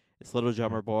hate. It's Little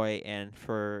Drummer Mm-hmm. Boy, and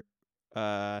for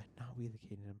not We the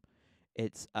Kingdom.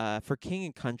 It's for King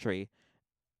and Country.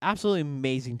 Absolutely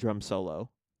amazing drum solo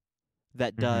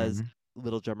that does Mm-hmm.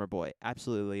 Little Drummer Boy.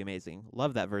 Absolutely amazing.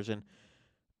 Love that version.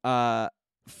 Uh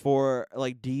for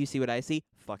like Do You See What I See?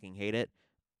 Fucking hate it.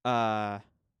 Uh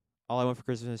All I Want for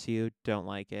Christmas Is You, don't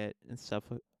like it and stuff.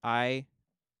 I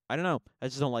don't know. I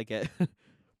just don't like it.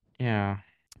 Yeah,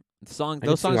 I can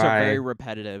Those see songs are very why.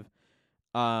 repetitive.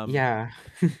 Um Yeah.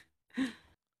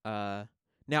 uh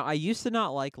Now I used to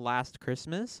not like Last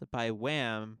Christmas by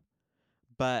Wham,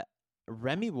 but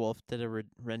Remy Wolf did a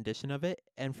rendition of it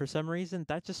and for some reason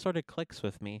that just sort of clicks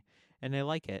with me and I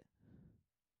like it.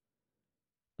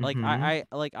 Like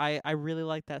Mm-hmm. I really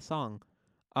like that song.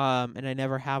 And I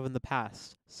never have in the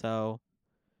past. So,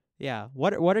 yeah.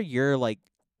 What are your like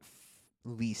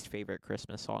least favorite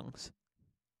Christmas songs?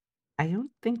 I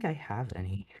don't think I have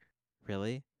any.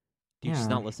 Really? Do you just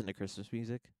Yeah, not listen to Christmas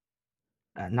music?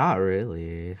 not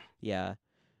really. Yeah.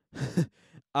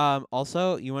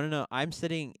 Also, you want to know I'm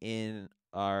sitting in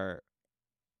our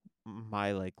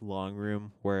my like long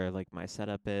room where like my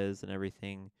setup is and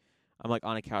everything. I'm like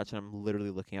on a couch and I'm literally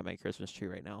looking at my Christmas tree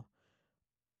right now.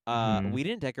 Mm-hmm. We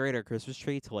didn't decorate our Christmas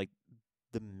tree till like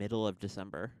the middle of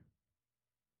December.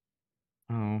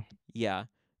 Oh. Yeah.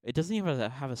 It doesn't even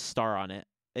have a star on it.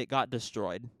 It got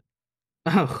destroyed.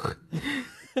 Oh.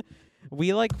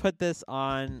 We like put this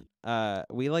on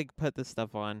we like put this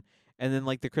stuff on and then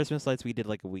like the Christmas lights we did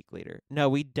like a week later. No,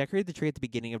 we decorated the tree at the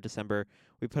beginning of December.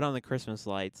 We put on the Christmas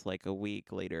lights like a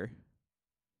week later.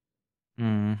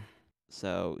 Mm.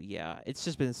 So, yeah, it's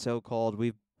just been so cold.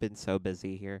 We've been so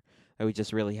busy here that we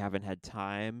just really haven't had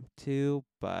time to,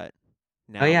 but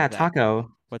Oh now yeah, that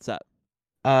taco. what's up?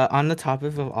 On the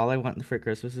topic of all I want for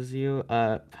Christmas is you,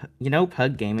 you know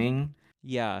Pug Gaming?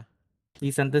 Yeah.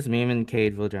 He sent this meme in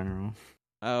Cadeville General.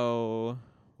 Oh,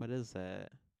 what is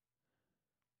it?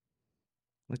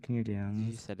 Look in your Did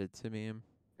you DMs. send it to me?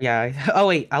 Yeah. Oh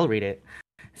wait, I'll read it.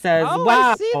 Says, Oh, I've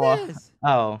 "Wow." seen this.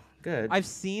 Oh, good. I've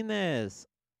seen this.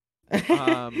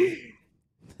 Um,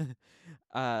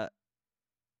 uh,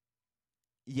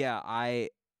 yeah, I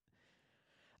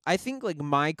think like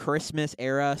my Christmas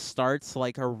era starts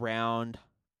like around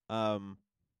um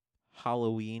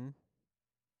Halloween.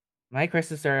 My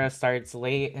Christmas era starts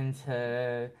late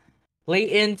into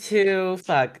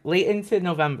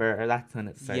November. That's when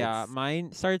it Yeah, starts.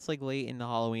 mine starts like late into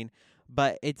Halloween,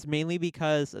 but it's mainly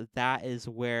because that is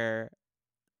where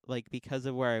like because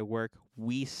of where I work,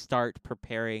 we start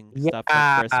preparing stuff for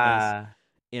Christmas Yeah.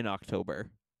 in October.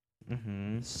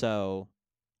 Mm-hmm. So,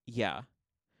 yeah.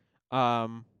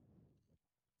 Um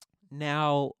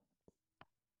now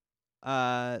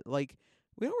like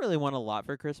we don't really want a lot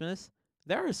for Christmas.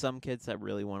 There are some kids that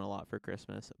really want a lot for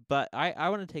Christmas, but I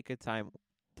want to take a time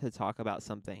to talk about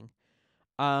something.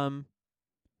 Um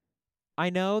I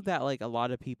know that like a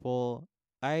lot of people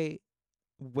I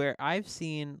where I've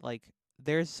seen like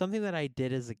there's something that I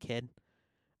did as a kid.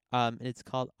 And it's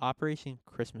called Operation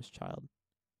Christmas Child.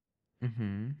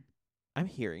 Mm-hmm. I'm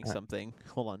hearing Uh, something.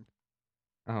 Hold on.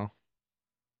 oh.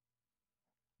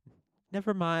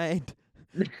 Never mind.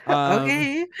 Um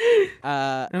Okay.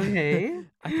 Okay.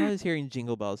 I thought I was hearing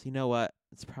jingle bells. You know what?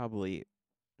 It's probably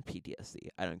PTSD.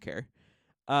 I don't care.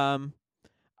 Um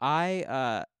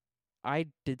I I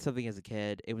did something as a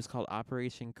kid. It was called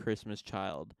Operation Christmas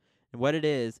Child. And what it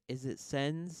is it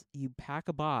sends you pack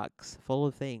a box full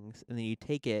of things and then you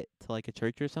take it to like a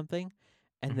church or something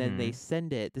and then they Mm-hmm.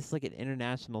 send it. This is like an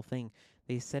international thing.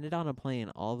 They send it on a plane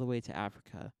all the way to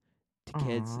Africa to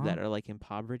kids Aw. that are like in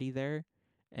poverty there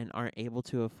and aren't able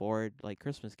to afford like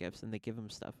Christmas gifts and they give them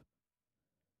stuff.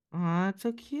 Aw, that's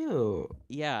so cute.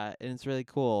 Yeah, and it's really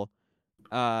cool.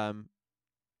 Um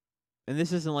and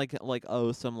this isn't like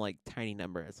oh some like tiny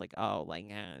number. It's like oh like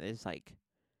it's like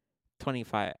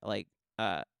 25 like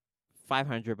uh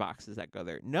 500 boxes that go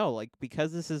there. No, like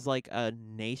because this is like a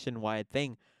nationwide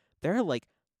thing, there are like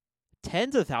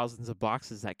tens of thousands of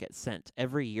boxes that get sent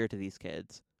every year to these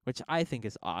kids, which I think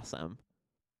is awesome.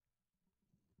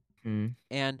 Mm.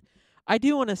 And I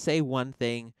do want to say one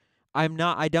thing. I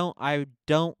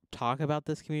don't talk about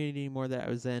this community anymore that I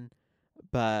was in,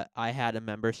 but I had a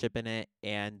membership in it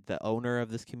and the owner of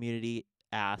this community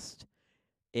asked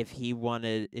if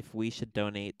we should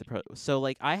donate so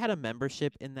like I had a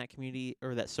membership in that community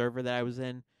or that server that I was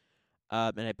in,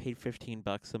 and I paid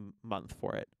 $15 a month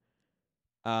for it.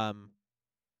 Um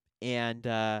and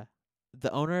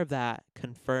the owner of that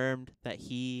confirmed that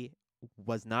he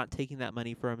was not taking that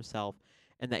money for himself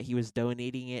and that he was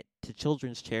donating it to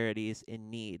children's charities in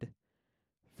need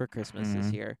for Christmas this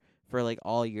Mm. year for like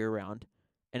all year round.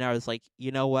 And I was like,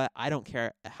 you know what? I don't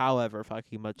care however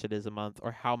fucking much it is a month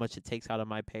or how much it takes out of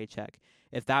my paycheck.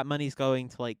 If that money's going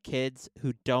to like kids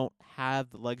who don't have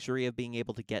the luxury of being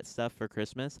able to get stuff for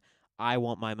Christmas, I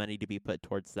want my money to be put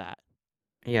towards that.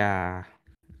 Yeah.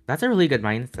 That's a really good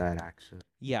mindset, actually.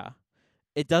 Yeah.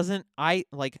 It doesn't I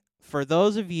like for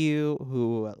those of you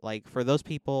who like for those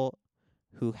people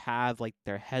who have like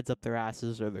their heads up their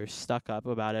asses or they're stuck up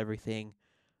about everything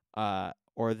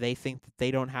or they think that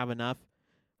they don't have enough.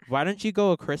 Why don't you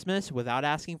go a Christmas without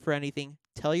asking for anything?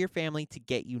 Tell your family to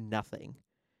get you nothing.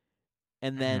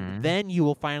 And then Mm-hmm. then you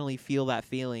will finally feel that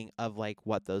feeling of like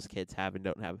what those kids have and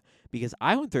don't have. Because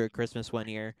I went through a Christmas one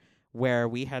year where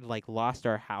we had like lost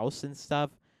our house and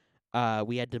stuff.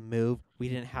 We had to move. We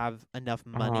didn't have enough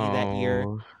money that year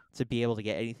Oh. to be able to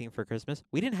get anything for Christmas.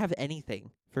 We didn't have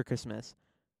anything for Christmas.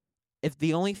 If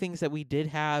the only things that we did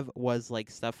have was like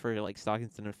stuff for like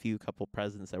stockings and a few couple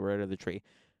presents that were under the tree.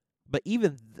 But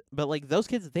but like those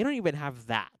kids, they don't even have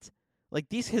that. Like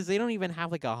these kids, they don't even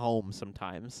have like a home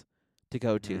sometimes to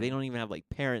go to. They Mm-hmm. don't even have like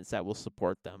parents that will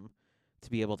support them to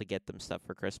be able to get them stuff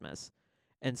for Christmas.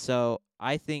 And so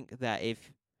I think that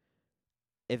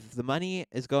if the money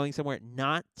is going somewhere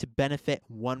not to benefit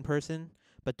one person,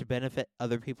 but to benefit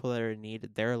other people that are in need,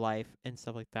 their life and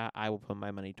stuff like that, I will put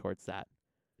my money towards that.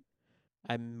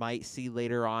 I might see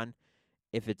later on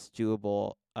if it's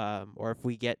doable, or if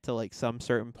we get to like some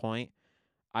certain point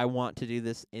I want to do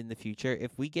this in the future.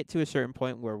 If we get to a certain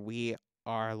point where we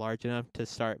are large enough to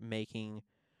start making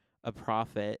a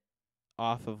profit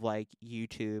off of like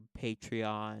YouTube,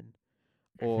 Patreon,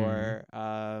 Mm-hmm. or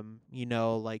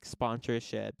like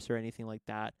sponsorships or anything like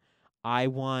that, I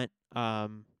want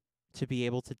to be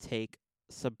able to take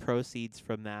some proceeds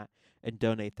from that and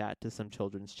donate that to some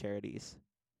children's charities.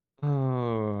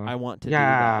 Oh, I want to do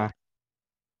yeah.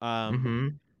 that. Um, Mm-hmm.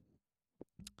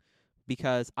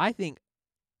 because I think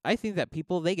that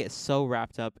people they get so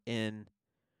wrapped up in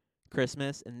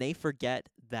Christmas and they forget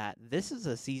that this is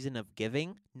a season of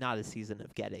giving, not a season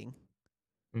of getting.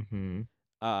 Mm-hmm.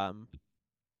 Um,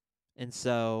 and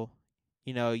so,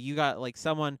 you got like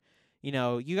someone, you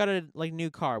got a like new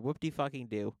car, whoop de fucking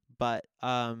do. But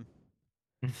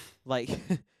like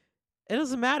it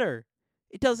doesn't matter.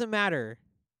 It doesn't matter.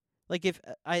 Like if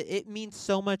it means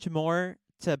so much more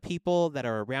to people that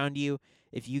are around you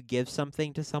if you give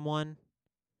something to someone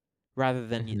rather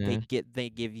than Mm-hmm. they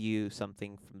give you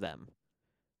something from them.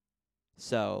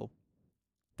 So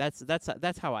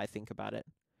that's how I think about it.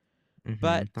 Mm-hmm.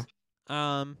 But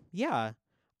yeah,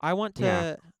 I want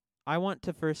Yeah.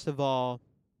 to first of all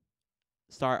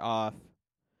start off.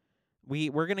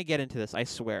 We're gonna get into this. I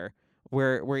swear.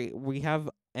 We have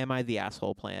Am I the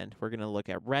Asshole planned. We're gonna look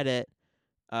at Reddit,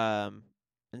 um,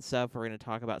 and stuff. We're gonna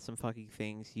talk about some fucking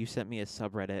things. You sent me a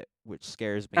subreddit, which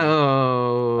scares me.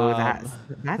 Oh, Um,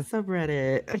 that's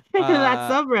subreddit. That's uh,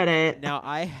 subreddit. now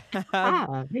have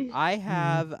Ah. I Mm.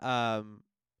 have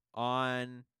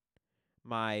on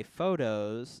my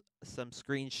photos some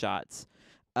screenshots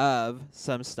of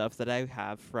some stuff that I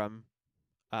have from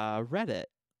Reddit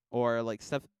or like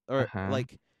stuff or Uh-huh.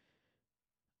 like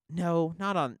no,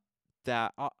 not on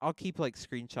that. I'll keep like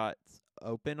screenshots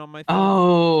open on my phone.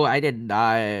 Oh, I did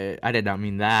not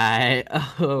mean that.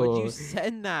 Would you Oh.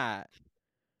 send that?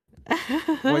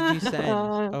 What'd you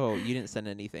send? Oh, you didn't send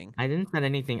anything. I didn't send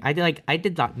anything. I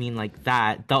did not mean like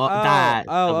that. Oh, That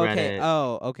oh, okay. subreddit.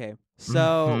 Oh, okay.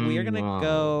 So we are Mhm. gonna Oh.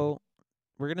 go.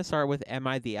 We're gonna start with "Am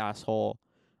I the asshole?"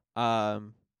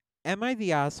 Um, am I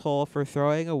the asshole for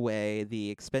throwing away the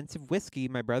expensive whiskey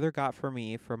my brother got for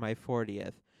me for my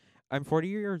 40th? I'm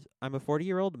a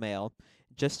 40-year-old male,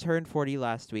 just turned 40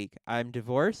 last week. I'm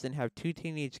divorced and have two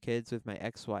teenage kids with my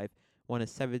ex-wife. One is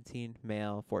 17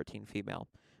 male, 14 female.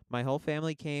 My whole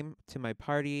family came to my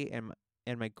party and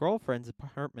my girlfriend's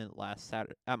apartment last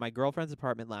Saturday at my girlfriend's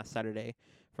apartment last Saturday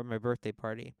for my birthday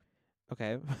party.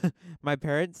 Okay. my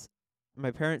parents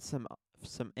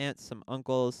some aunts, some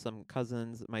uncles, some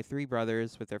cousins, my three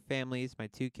brothers with their families, my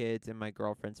two kids, and my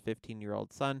girlfriend's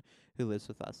 15-year-old son who lives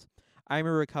with us. I'm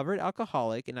a recovered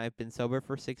alcoholic and I've been sober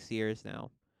for 6 years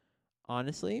now.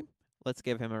 Honestly, let's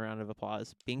give him a round of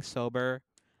applause. Being sober,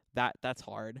 that's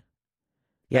hard.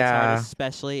 That's hard, Yeah.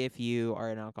 especially if you are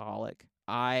an alcoholic.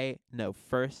 I know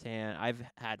firsthand. I've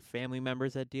had family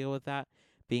members that deal with that.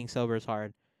 Being sober is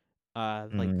hard.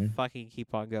 Like Mm. fucking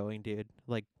keep on going, dude.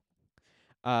 Like,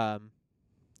 um,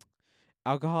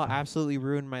 alcohol absolutely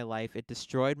ruined my life. It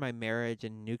destroyed my marriage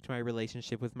and nuked my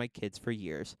relationship with my kids for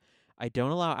years. I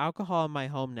don't allow alcohol in my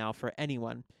home now for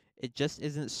anyone. It just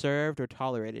isn't served or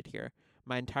tolerated here.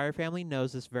 My entire family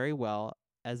knows this very well,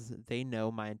 as they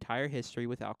know my entire history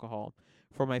with alcohol.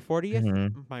 For my 40th,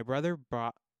 Mm-hmm. my brother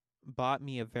bought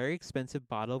me a very expensive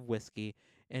bottle of whiskey,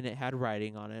 and it had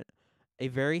writing on it. A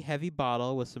very heavy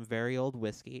bottle with some very old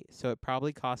whiskey, so it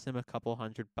probably cost him a couple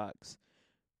 $100.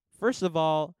 First of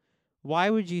all,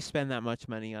 why would you spend that much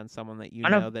money on someone that you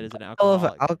On a know that is an bottle of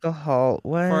alcoholic? alcohol. For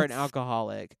What? an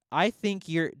alcoholic, I think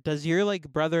does your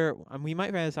like brother? We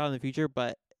might find this out in the future,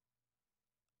 but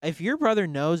if your brother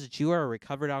knows that you are a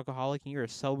recovered alcoholic and you are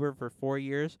sober for 4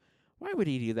 years, why would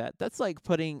he do that? That's like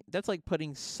putting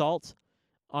salt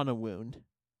on a wound.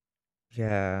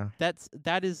 Yeah.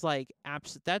 That is like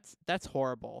that's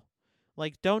horrible.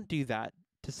 Like don't do that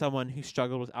to someone who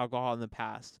struggled with alcohol in the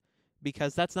past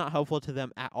because that's not helpful to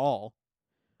them at all.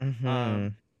 Um Mm-hmm.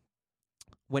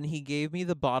 When he gave me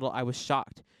the bottle, I was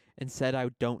shocked and said I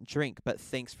don't drink, but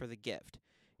thanks for the gift.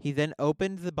 He then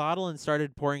opened the bottle and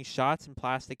started pouring shots in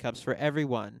plastic cups for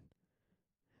everyone.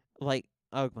 Like,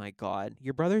 oh my god,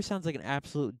 your brother sounds like an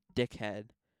absolute dickhead.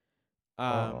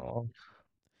 Um, Oh.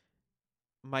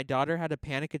 my daughter had a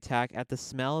panic attack at the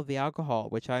smell of the alcohol,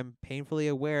 which I'm painfully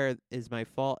aware is my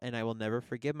fault and I will never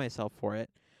forgive myself for it.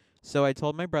 So I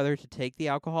told my brother to take the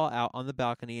alcohol out on the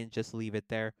balcony and just leave it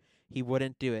there. He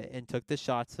wouldn't do it and took the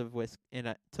shots of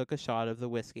took a shot of the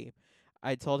whiskey.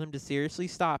 I told him to seriously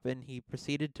stop and he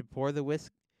proceeded to pour the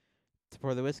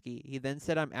whiskey. He then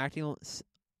said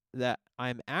that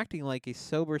I'm acting like a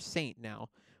sober saint now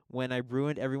when I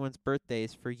ruined everyone's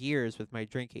birthdays for years with my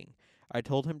drinking. I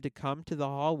told him to come to the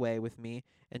hallway with me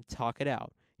and talk it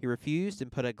out. He refused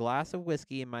and put a glass of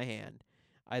whiskey in my hand.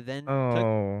 I then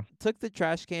Oh. took the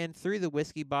trash can, threw the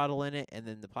whiskey bottle in it, and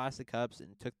then the plastic cups,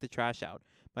 and took the trash out.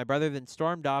 My brother then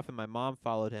stormed off, and my mom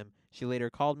followed him. She later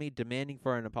called me, demanding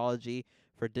for an apology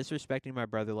for disrespecting my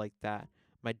brother like that.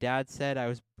 My dad said I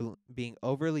was being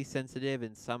overly sensitive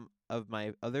and some of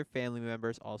my other family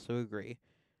members also agree.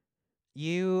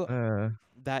 You, Uh.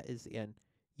 that is the end.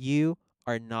 You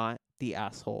are not the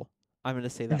asshole. I'm going to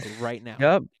say that right now.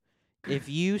 Yep. If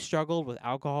you struggled with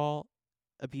alcohol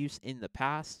abuse in the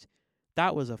past,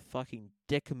 that was a fucking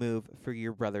dick move for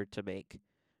your brother to make.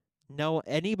 No,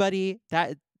 anybody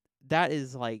that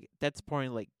is like that's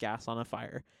pouring like gas on a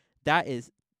fire. That is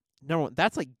no,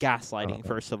 that's like gaslighting. Uh,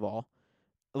 First of all,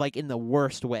 like in the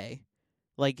worst way.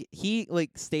 Like he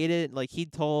like stated, like he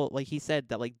told, like he said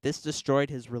that like this destroyed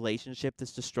his relationship,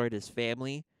 this destroyed his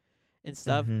family and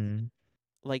stuff. mhm.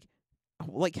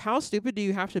 Like how stupid do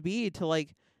you have to be to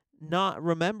like not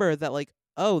remember that like,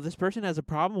 oh, this person has a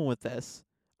problem with this.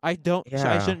 I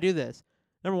Yeah. shouldn't do this.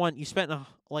 Number one, you spent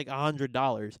like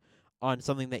 $100 on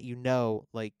something that you know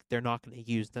like they're not going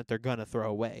to use, that they're going to throw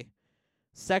away.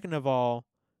 Second of all,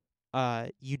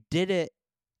 you did it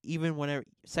even whenever.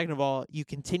 Second of all, you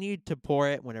continued to pour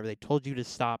it whenever they told you to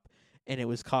stop, and it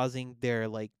was causing their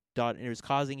like daughter. It was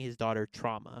causing his daughter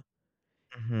trauma.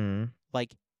 Mhm.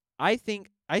 Like, I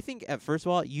think at first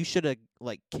of all, you should have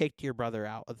like kicked your brother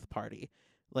out of the party,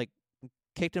 like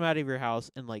kicked him out of your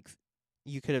house, and like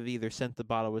you could have either sent the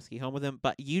bottle of whiskey home with him,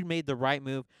 but you made the right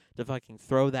move to fucking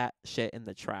throw that shit in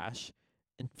the trash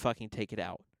and fucking take it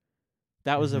out.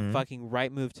 That was a Mhm. fucking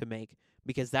right move to make,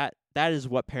 because that is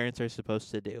what parents are supposed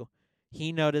to do.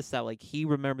 He noticed that like he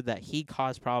remembered that he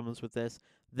caused problems with this.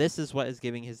 This is what is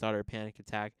giving his daughter a panic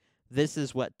attack. This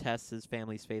is what tests his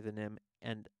family's faith in him,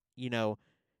 and you know,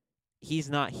 he's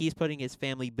putting his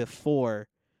family before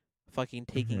fucking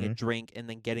taking a Mhm. drink and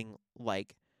then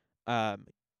um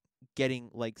getting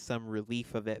like some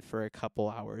relief of it for a couple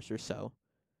hours or so.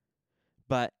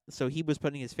 But so he was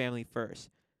putting his family first.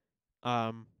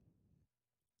 Um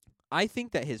I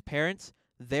think that his parents,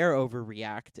 they're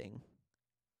overreacting.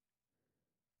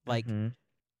 Like, Mhm.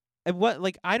 and what,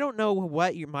 like, I don't know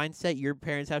what your mindset your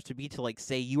parents have to be to like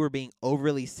say you were being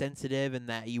overly sensitive and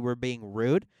that you were being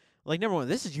rude. Like, number one,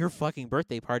 this is your fucking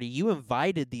birthday party. You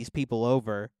invited these people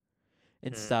over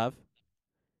and Mhm. stuff.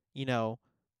 You know,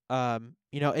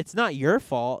 it's not your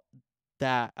fault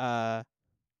that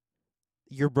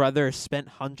your brother spent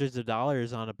hundreds of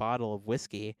dollars on a bottle of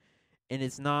whiskey, and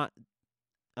it's not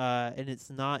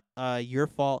your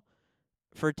fault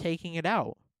for taking it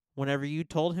out whenever you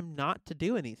told him not to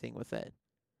do anything with it.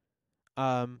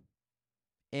 Um,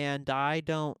 and I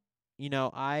don't,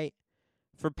 I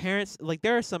for parents, like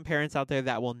there are some parents out there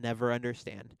that will never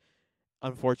understand.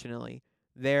 Unfortunately,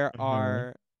 there Mhm.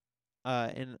 are,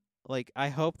 and like I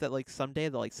hope that like someday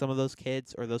that like some of those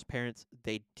kids or those parents,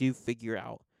 they do figure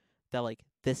out that like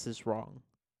this is wrong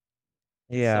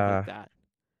and stuff like Yeah.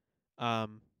 that.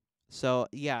 Um, so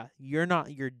yeah, you're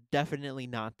definitely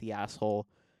not the asshole.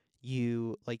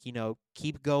 You like,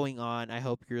 keep going on. I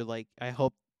hope,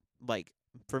 like,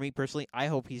 for me personally, I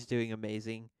hope he's doing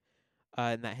amazing,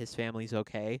 and that his family's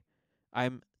okay.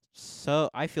 I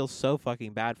feel so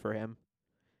fucking bad for him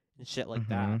and shit like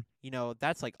that. Mhm.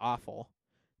 That's like awful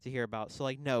to hear about. So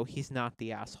like, no, he's not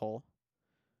the asshole.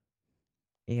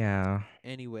 Yeah.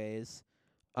 Anyways,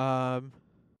 um,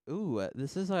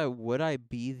 this is would I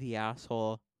be the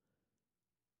asshole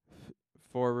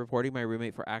for reporting my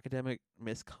roommate for academic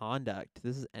misconduct?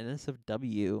 This is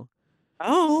NSFW.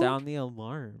 Oh. Sound the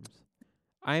alarms.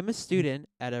 I am a student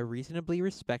at a reasonably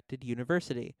respected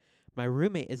university. My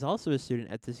roommate is also a student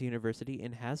at this university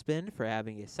and has been for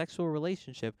having a sexual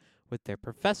relationship with their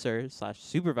professor slash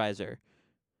supervisor.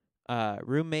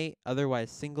 Roommate, otherwise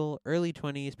single, early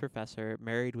 20s professor,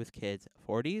 married with kids,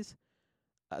 40s.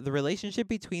 The relationship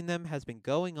between them has been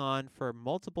going on for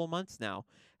multiple months now.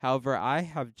 However, I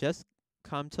have just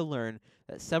come to learn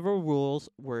that several rules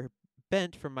were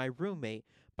bent from my roommate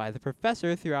by the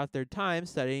professor throughout their time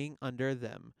studying under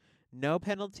them. No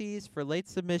penalties for late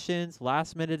submissions,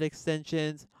 last minute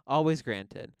extensions, always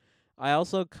granted. I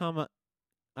also come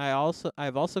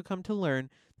I've also come to learn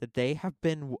that they have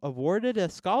been awarded a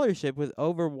scholarship with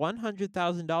over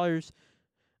 $100,000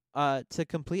 to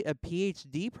complete a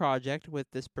PhD project with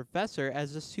this professor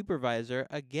as a supervisor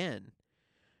again.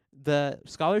 The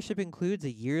scholarship includes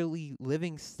a yearly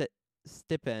living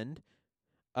stipend,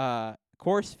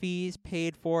 course fees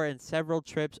paid for, and several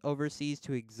trips overseas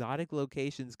to exotic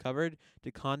locations covered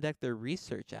to conduct their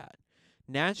research at.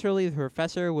 Naturally, the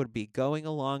professor would be going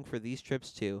along for these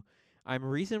trips too. I'm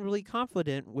reasonably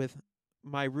confident with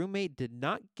my roommate did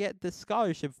not get the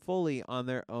scholarship fully on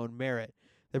their own merit.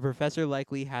 The professor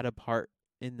likely had a part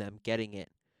in them getting it.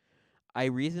 I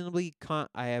have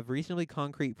reasonably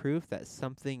concrete proof that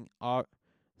something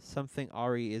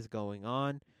already is going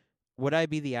on. Would I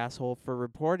be the asshole for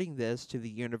reporting this to the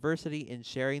university and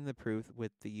sharing the proof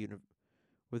with the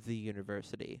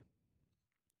university?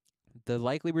 The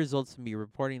likely results of me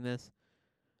reporting this,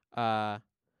 uh,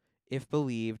 if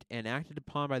believed and acted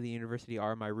upon by the university,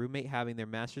 are my roommate having their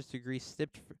master's degree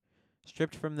stripped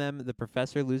from them, the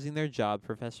professor losing their job,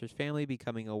 professor's family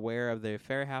becoming aware of the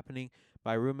affair happening,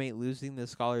 my roommate losing the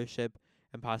scholarship,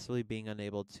 and possibly being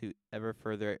unable to ever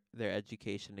further their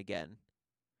education again.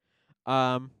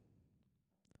 Um,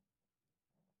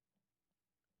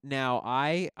 Now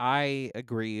I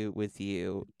agree with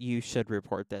you. You should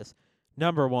report this.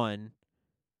 Number one,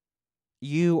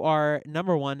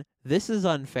 number one, this is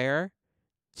unfair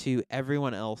to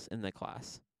everyone else in the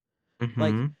class.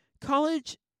 Like Mm-hmm.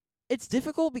 college, it's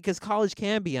difficult because college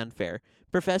can be unfair.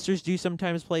 Professors do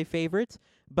sometimes play favorites,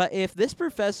 but if this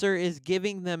professor is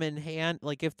giving them in hand,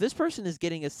 like if this person is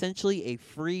getting essentially a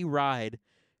free ride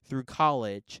through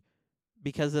college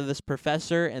because of this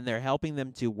professor and they're helping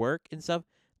them to work and stuff,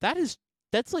 that is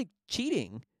that's like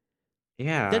cheating.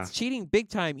 Yeah. That's cheating big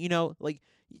time. Like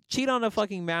cheat on a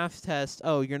fucking math test.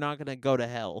 Oh, you're not going to go to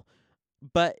hell.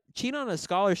 But cheat on a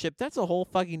scholarship, that's a whole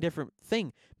fucking different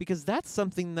thing because that's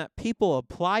something that people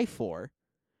apply for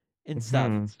and stuff.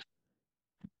 Mm-hmm.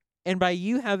 And by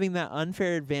you having that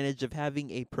unfair advantage of having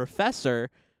a professor,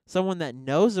 someone that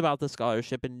knows about the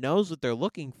scholarship and knows what they're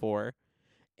looking for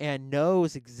and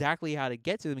knows exactly how to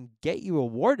get to them and get you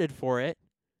awarded for it,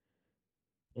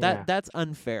 Yeah. that's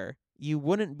unfair. You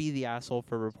wouldn't be the asshole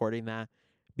for reporting that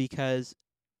because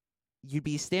you'd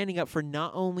be standing up for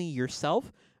not only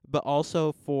yourself but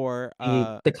also for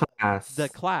The the class.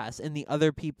 class and the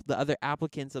other people, the other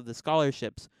applicants of the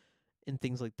scholarships and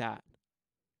things like that.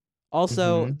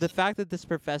 Also, Mm-hmm. the fact that this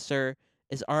professor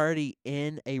is already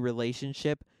in a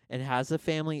relationship and has a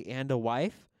family and a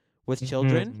wife with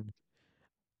children, Mm-hmm.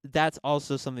 that's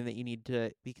also something that you need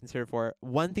to be considered for.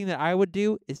 One thing that I would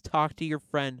do is talk to your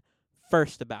friend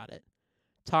first about it.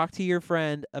 Talk to your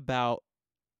friend about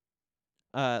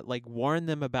like warn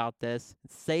them about this,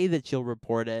 say that you'll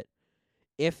report it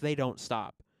if they don't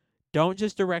stop. Don't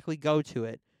just directly go to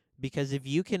it because if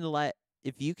you can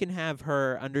have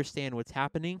her understand what's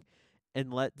happening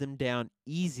and let them down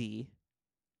easy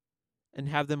and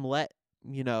have them let,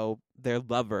 their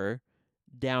lover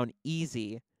down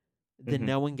easy, then Mm-hmm.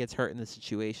 no one gets hurt in the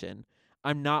situation.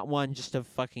 I'm not one just to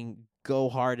fucking go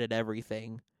hard at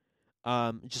everything.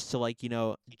 Just to like,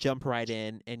 jump right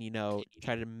in and,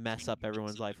 try to mess up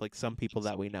everyone's life like some people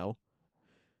that we know.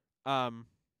 Um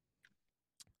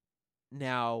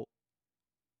Now,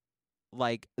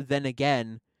 like then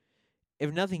again,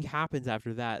 if nothing happens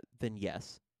after that, then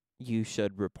yes, you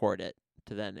should report it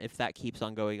to them. If that keeps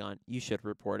on going on, you should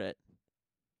report it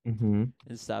Mm-hmm.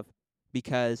 and stuff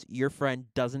because your friend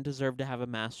doesn't deserve to have a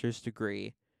master's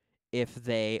degree if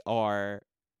they are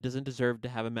doesn't deserve to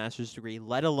have a master's degree,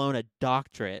 let alone a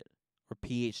doctorate or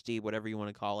PhD, whatever you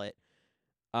want to call it.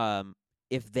 Um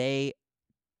if they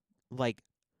like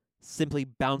simply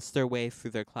bounce their way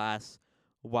through their class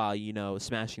while,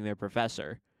 smashing their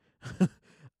professor.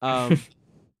 um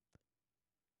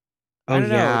Oh I don't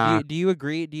know. Do yeah. you do you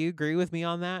agree? Do you agree with me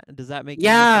on that? Does that make any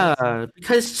sense? Yeah,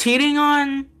 because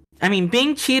I mean,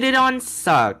 being cheated on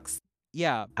sucks.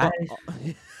 Yeah, I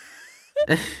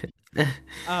but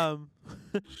um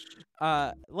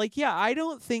like yeah, I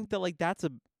don't think that like that's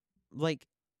a like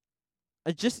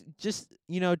just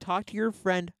talk to your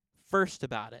friend first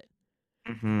about it.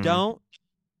 hmm Don't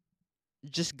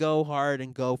just go hard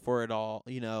and go for it all,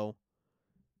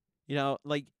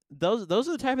 like those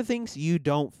are the type of things you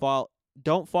don't follow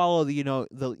the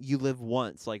the you live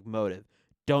once like motive.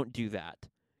 Don't do that.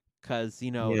 Cuz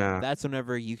Yeah. that's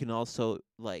whenever you can also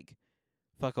like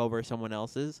fuck over someone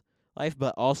else's life,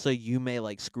 but also you may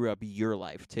like screw up your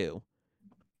life too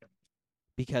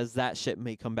because that shit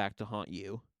may come back to haunt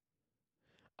you.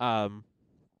 Um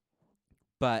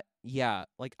but yeah,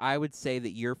 like I would say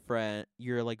that your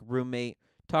like roommate,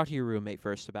 talk to your roommate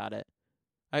first about it.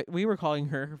 We were calling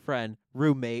her friend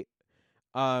roommate.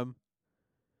 Um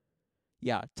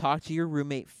yeah, talk to your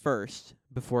roommate first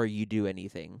before you do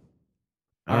anything.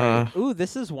 All right. Uh, Ooh,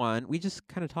 this is one. We just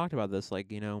kind of talked about this like,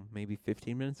 maybe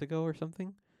 15 minutes ago or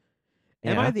something.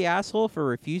 Am I yeah. the asshole for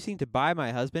refusing to buy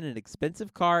my husband an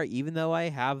expensive car even though I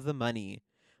have the money?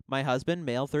 My husband,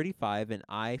 male 35, and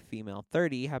I, female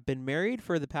 30, have been married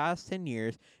for the past 10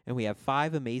 years and we have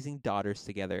 5 amazing daughters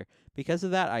together. Because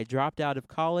of that, I dropped out of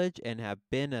college and have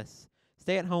been a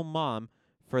stay-at-home mom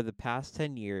for the past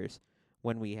 10 years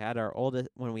when we had our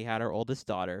oldest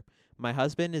daughter. My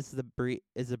husband is the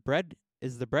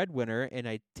breadwinner and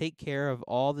I take care of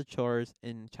all the chores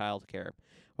and childcare.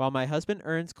 While my husband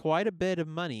earns quite a bit of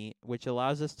money, which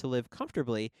allows us to live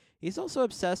comfortably, he's also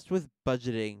obsessed with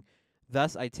budgeting.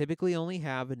 Thus, I typically only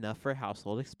have enough for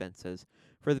household expenses.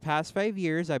 For the past 5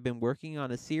 years, I've been working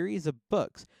on a series of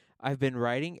books. I've been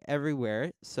writing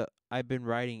everywhere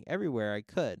I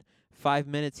could. 5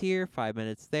 minutes here, 5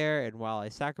 minutes there, and while I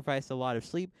sacrificed a lot of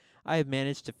sleep, I have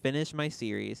managed to finish my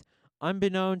series.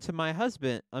 Unbeknown to my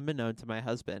husband,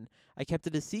 I kept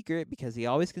it a secret because he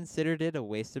always considered it a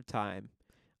waste of time.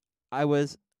 I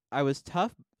was I was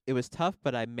tough. It was tough,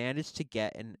 but I managed to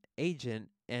get an agent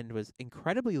and was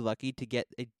incredibly lucky to get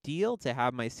a deal to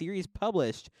have my series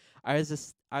published. I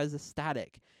was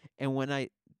ecstatic, and when I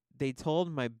they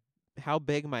told my how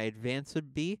big my advance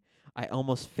would be, I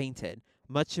almost fainted.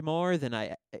 Much more than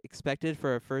I expected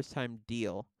for a first time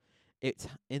deal. It's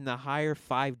in the higher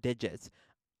 5 digits.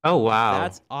 Oh wow.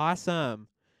 That's awesome.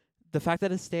 The fact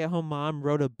that a stay-at-home mom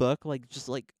wrote a book, like just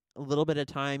like a little bit of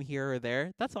time here or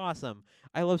there, that's awesome.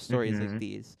 I love stories like Mhm.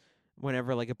 these.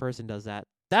 Whenever like a person does that,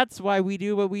 that's why we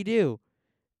do what we do.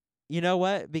 You know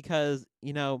what? Because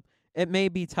it may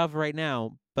be tough right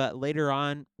now, but later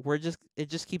on, it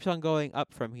just keeps on going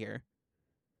up from here.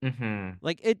 Mhm.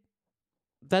 Like it.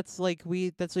 That's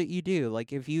what you do.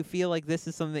 Like if you feel like this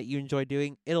is something that you enjoy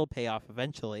doing, it'll pay off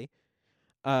eventually.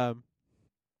 Um,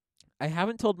 I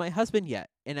haven't told my husband yet,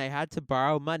 and I had to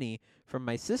borrow money from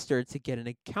my sister to get an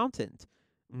accountant.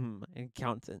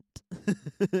 Accountant.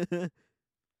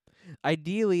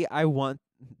 Ideally, I want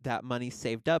that money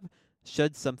saved up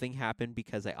should something happen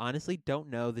because I honestly don't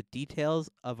know the details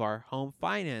of our home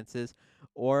finances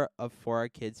or of for our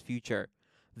kids' future.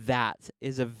 That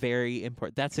is a very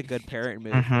important. That's a good parent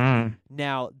move. Mhm.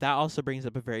 Now, that also brings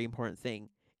up a very important thing.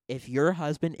 If your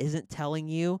husband isn't telling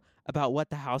you about what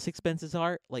the house expenses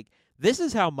are, like this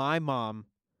is how my mom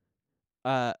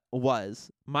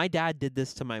was. My dad did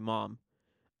this to my mom.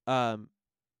 Um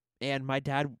and my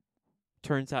dad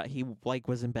turns out he like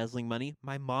was embezzling money.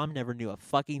 My mom never knew a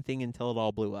fucking thing until it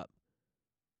all blew up.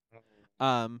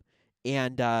 Um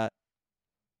and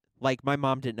like my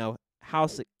mom didn't know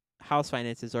house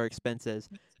finances or expenses.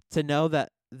 To know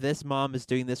that this mom is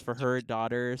doing this for her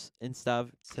daughters and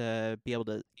stuff to be able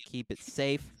to keep it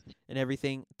safe and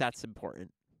everything, that's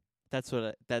important. That's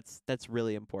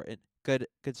really important. Good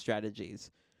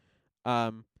strategies.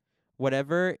 Um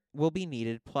Whatever will be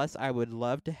needed, plus I would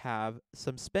love to have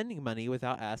some spending money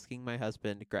without asking my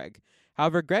husband Greg.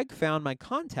 However, Greg found my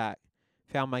contract,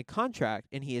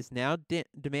 and he is now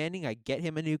demanding I get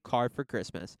him a new car for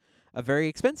Christmas. A very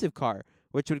expensive car,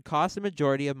 which would cost a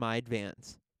majority of my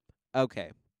advance.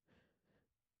 Okay.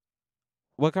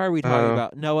 What car are we talking Uh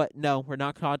about? No, what? No, we're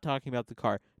not talking about the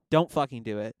car. Don't fucking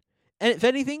do it. And if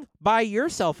anything, buy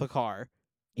yourself a car.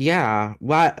 yeah.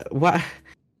 What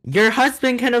your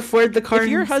husband can afford the car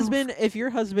himself. If your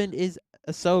husband is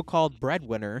a so-called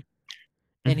breadwinner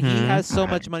and he Mhm. has so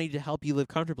much money to help you live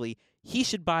comfortably, he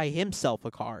should buy himself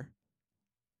a car.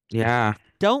 Yeah.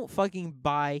 Don't fucking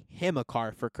buy him a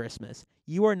car for Christmas.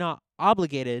 You are not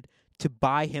obligated to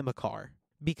buy him a car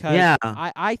because Yeah.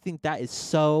 I think that is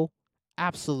so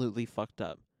absolutely fucked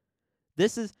up.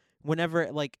 This is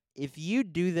whenever like if you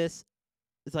do this,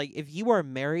 it's like if you are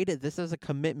married, this is a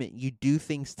commitment. You do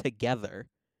things together.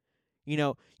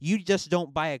 You just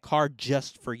don't buy a car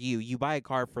just for you. You buy a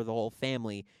car for the whole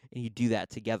family and you do that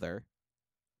together.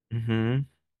 Mhm.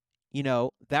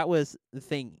 That was the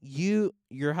thing.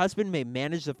 Your husband may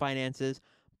manage the finances,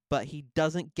 but he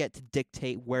doesn't get to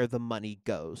dictate where the money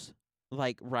goes.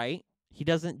 Like, right? He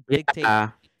doesn't dictate.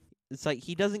 Yeah. It's like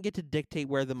he doesn't get to dictate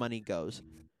where the money goes.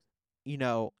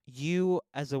 You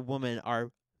as a woman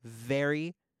are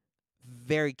very,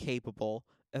 very capable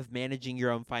of managing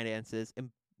your own finances,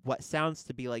 and what sounds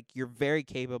to be like you're very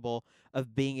capable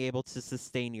of being able to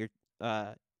sustain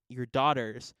your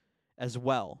daughters as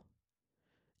well.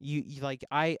 You like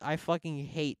I fucking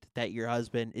hate that your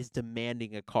husband is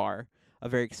demanding a car, a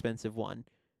very expensive one.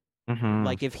 Mhm.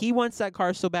 Like if he wants that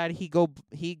car so bad, he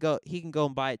can go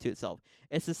and buy it to itself.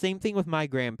 It's the same thing with my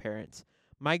grandparents.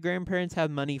 My grandparents have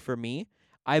money for me.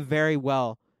 They very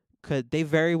well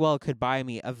could buy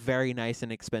me a very nice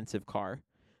and expensive car.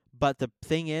 But the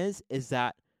thing is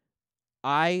that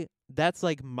I that's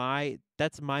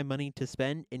my money to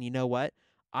spend, and you know what?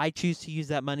 I choose to use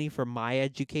that money for my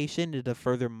education and to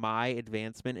further my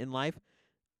advancement in life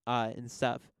and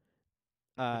stuff.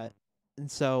 Uh and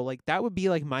so like that would be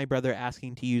like my brother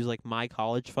asking to use like my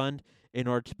college fund in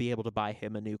order to be able to buy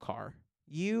him a new car.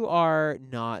 You are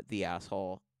not the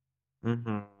asshole.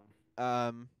 Mhm.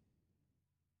 Um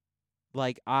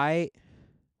like I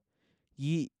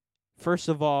you First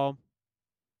of all,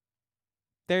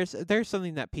 there's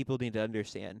something that people need to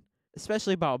understand,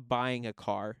 especially about buying a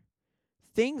car.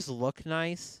 Things look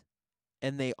nice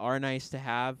and they are nice to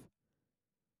have,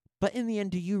 but in the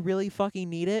end, do you really fucking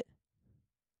need it?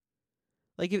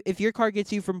 Like if your car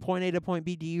gets you from point A to point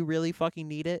B, do you really fucking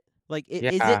need it? Like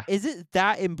Yeah. is it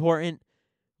that important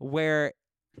where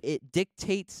it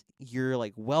dictates your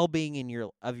like well-being in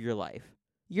your life?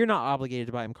 You're not obligated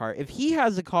to buy him a car. If he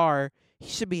has a car, he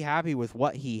should be happy with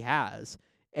what he has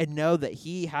and know that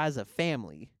he has a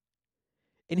family.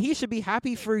 And he should be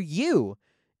happy for you.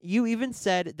 You even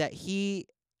said that he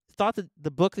thought that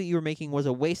the book that you were making was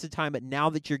a waste of time, but now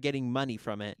that you're getting money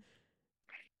from it,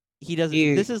 he doesn't.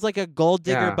 You This is like a gold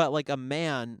digger, yeah. but like a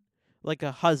man, like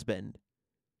a husband.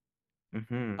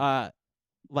 Mhm. Uh,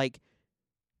 like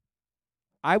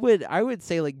I would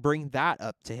say like bring that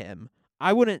up to him.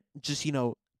 I wouldn't just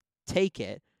take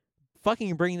it.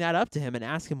 Fucking bring that up to him and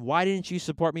ask him, why didn't you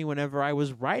support me whenever I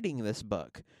was writing this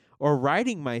book or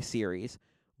writing my series?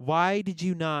 Why did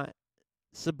you not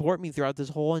support me throughout this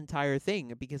whole entire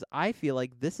thing? Because I feel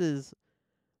like this is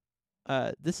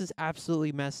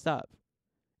absolutely messed up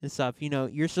and stuff.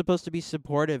 You're supposed to be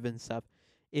supportive and stuff.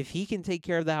 If he can take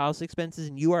care of the house expenses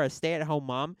and you are a stay-at-home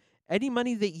mom, any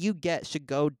money that you get should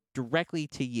go directly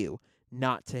to you,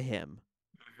 not to him.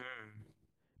 Mhm.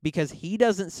 Because he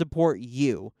doesn't support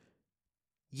you.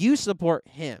 You support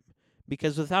him.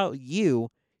 Because without you,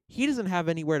 he doesn't have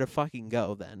anywhere to fucking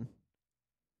go then.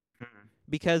 Mhm.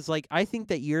 Because like I think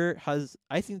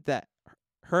that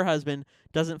her husband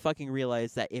doesn't fucking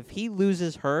realize that if he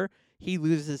loses her, he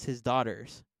loses his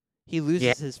daughters. He Yeah.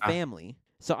 loses his family.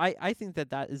 So I think that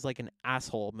that is like an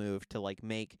asshole move to like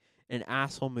make, an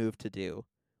asshole move to do.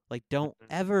 Like don't Mhm.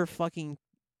 ever fucking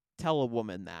tell a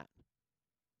woman that.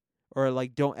 Or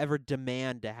like don't ever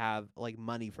demand to have like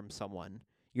money from someone.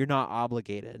 You're not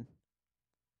obligated.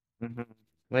 Mhm.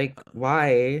 Like Uh,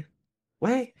 why?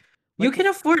 Why? You Like can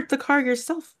afford the car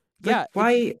yourself. Like yeah,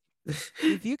 why?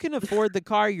 if you can afford the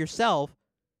car yourself,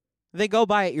 then go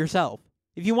buy it yourself.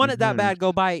 If you want it that Mhm. bad,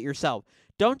 go buy it yourself.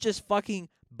 Don't just fucking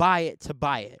buy it to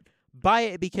buy it. Buy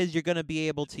it because you're going to be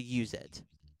able to use it.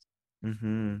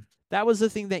 Mhm. That was the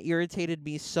thing that irritated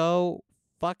me so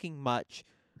fucking much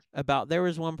about, there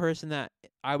was one person that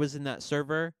I was in that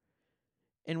server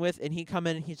and with, and he come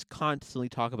in and he's constantly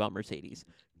talk about Mercedes.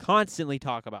 Constantly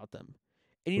talk about them.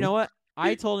 And you know what?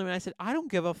 I told him and I said, I don't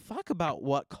give a fuck about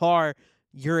what car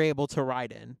you're able to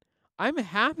ride in. I'm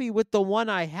happy with the one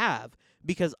I have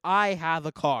because I have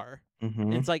a car. And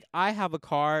Mhm. it's like I have a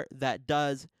car that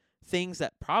does things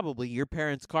that probably your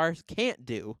parents' cars can't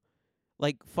do.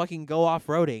 Like fucking go off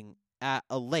roading at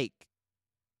a lake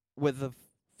with a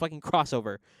fucking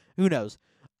crossover. Who knows?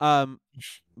 Um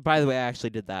by the way, I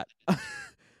actually did that.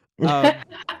 um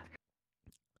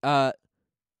uh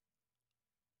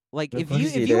like Of course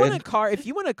if you you want did.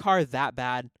 a car that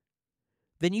bad,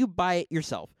 then you buy it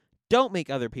yourself. Don't make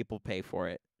other people pay for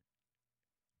it.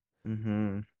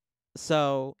 Mhm.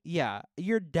 So, yeah,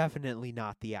 you're definitely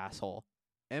not the asshole.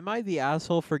 Am I the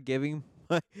asshole for giving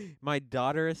my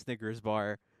daughter a Snickers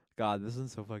bar? God, this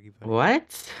is so fucking funny.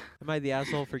 What? Am I the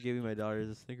asshole for giving my daughter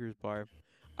a Snickers bar?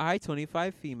 I,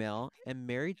 25 female, am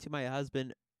married to my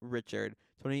husband, Richard,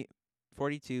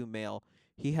 42 male.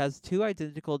 He has two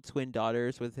identical twin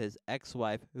daughters with his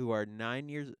ex-wife who are 9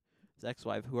 years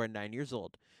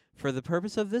old. For the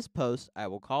purpose of this post, I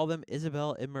will call them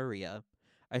Isabel and Maria.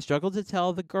 I struggled to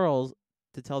tell the girls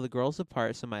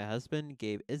apart, so my husband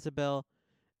gave Isabel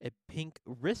a pink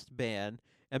wristband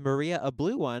and Maria a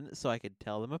blue one so I could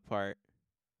tell them apart.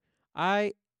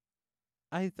 I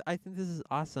I think this is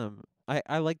awesome.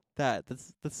 I like that.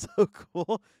 That's so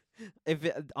cool.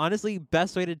 Honestly,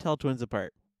 best way to tell twins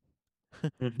apart.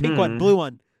 Pink one, Mhm. blue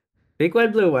one. Big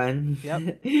one, blue one.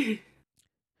 Yep.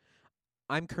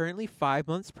 I'm currently 5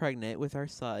 months pregnant with our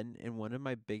son, and one of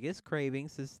my biggest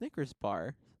cravings is Snickers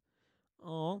bar.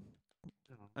 Oh,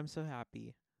 I'm so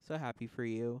happy. So happy for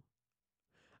you.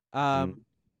 Mm. Um,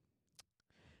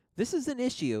 this is an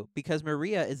issue because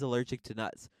Maria is allergic to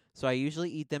nuts, so I usually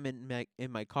eat them in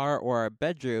my car or our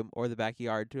bedroom or the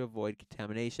backyard to avoid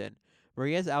contamination.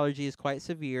 Maria's allergy is quite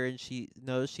severe, and she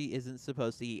knows she isn't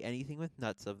supposed to eat anything with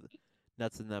nuts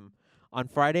in them. On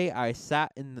Friday, I was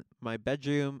sat in my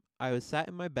bedroom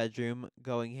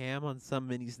going ham on some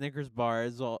mini Snickers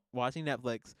bars while watching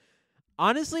Netflix.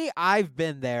 Honestly, I've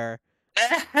been there.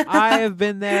 I have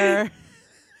been there.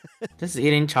 Just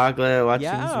eating chocolate, watching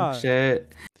some Yeah.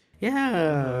 shit. Uh-huh.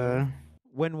 Yeah.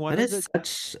 When one That of is the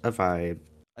such a vibe,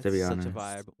 to That's be such a honest.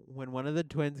 vibe. When one of the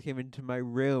twins came into my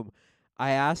room,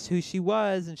 I asked who she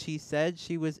was, and she said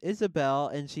she was Isabel,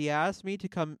 and she asked to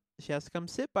come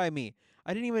sit by me.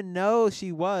 I didn't even know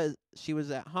she was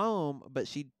at home, but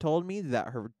she told me that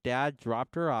her dad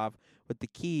dropped her off with the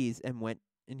keys and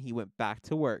he went back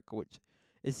to work, which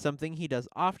is something he does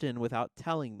often without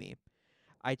telling me.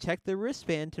 I checked the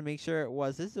wristband to make sure it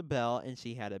was Isabel, and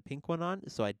she had a pink one on,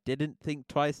 so I didn't think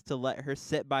twice to let her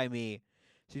sit by me.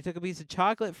 She took a piece of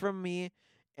chocolate from me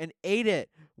and ate it,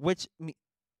 which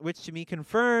to me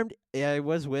confirmed I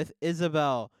was with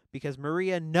Isabel because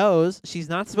Maria knows she's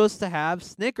not supposed to have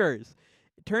Snickers.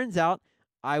 It turns out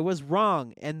I was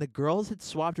wrong, and the girls had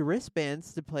swapped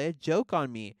wristbands to play a joke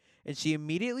on me, and she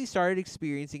immediately started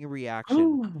experiencing a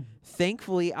reaction. Oh.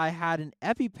 Thankfully, I had an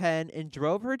EpiPen and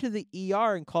drove her to the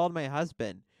ER and called my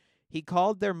husband. He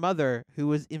called their mother, who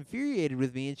was infuriated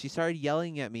with me, and she started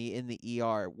yelling at me in the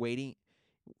ER waiting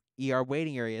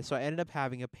area, so I ended up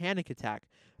having a panic attack.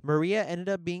 Maria ended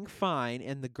up being fine,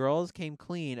 and the girls came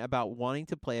clean about wanting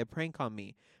to play a prank on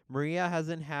me. Maria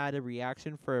hasn't had a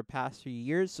reaction for the past 3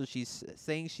 years, so she's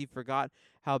saying she forgot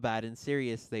how bad and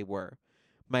serious they were.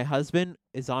 My husband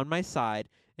is on my side,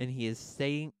 and he is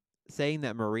saying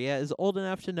that Maria is old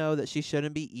enough to know that she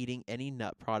shouldn't be eating any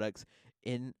nut products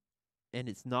in and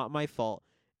it's not my fault.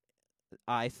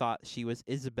 I thought she was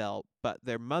Isabel, but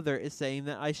their mother is saying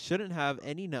that I shouldn't have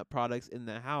any nut products in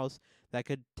the house that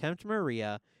could tempt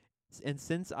Maria. And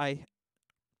since I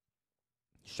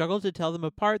struggled to tell them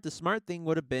apart, the smart thing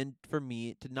would have been for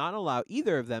me to not allow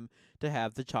either of them to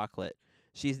have the chocolate.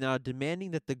 She's now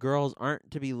demanding that the girls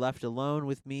aren't to be left alone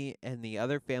with me, and the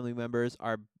other family members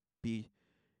are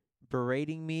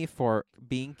berating me for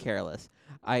being careless.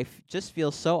 Just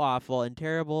feel so awful and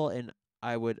terrible, and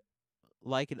I would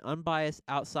like an unbiased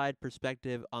outside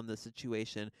perspective on the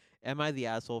situation. Am I the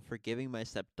asshole for giving my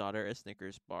stepdaughter a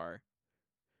Snickers bar?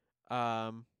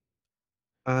 Um,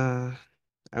 Uh,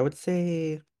 I would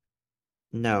say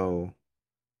no.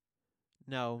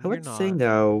 no, I you're would say not.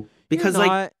 no You're because like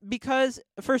not because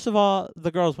first of all,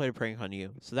 the girls played a prank on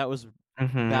you, so that was bad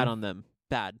mhm. on them.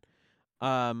 Bad.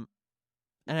 Um,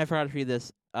 and I forgot to read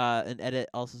this. An edit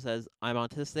also says I'm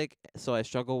autistic, so I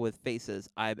struggle with faces.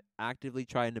 I'm actively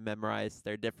trying to memorize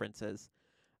their differences.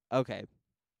 Okay,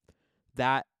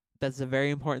 that that's a very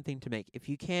important thing to make. If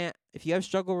you have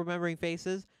struggle remembering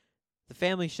faces, the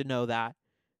family should know that.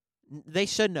 They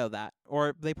should know that,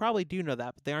 or they probably do know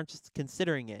that, but they aren't just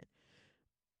considering it.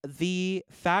 The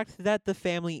fact that the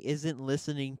family isn't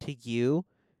listening to you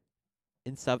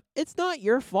and stuff, it's not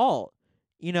your fault.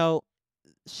 You know,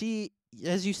 she,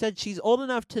 as you said, she's old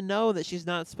enough to know that she's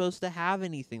not supposed to have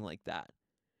anything like that.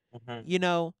 Mhm. You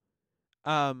know,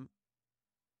 um,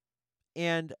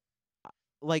 and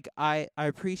like I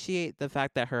appreciate the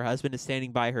fact that her husband is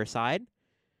standing by her side,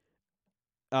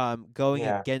 going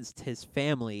Yeah. against his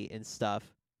family and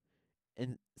stuff,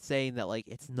 and saying that like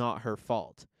it's not her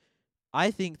fault.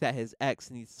 I think that his ex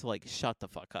needs to like shut the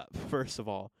fuck up first of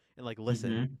all and like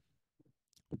listen.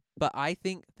 Mhm. But I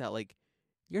think that like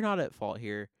you're not at fault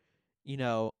here. You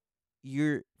know,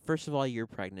 you're first of all you're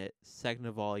pregnant. Second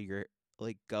of all, you're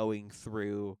like going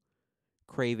through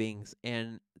cravings,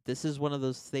 and this is one of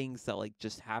those things that like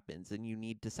just happens and you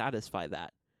need to satisfy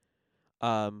that.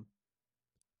 Um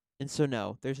and so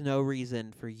no, there's no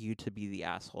reason for you to be the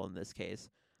asshole in this case.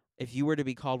 If you were to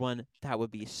be called one, that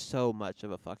would be so much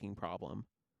of a fucking problem.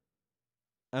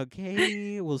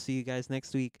 Okay, we'll see you guys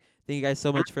next week. Thank you guys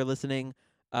so much for listening.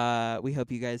 We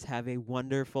hope you guys have a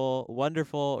wonderful,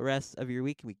 wonderful rest of your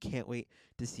week. We can't wait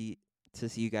to see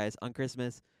you guys on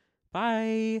Christmas.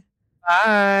 Bye.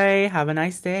 Bye. Have a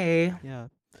nice day. Yeah.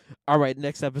 All right,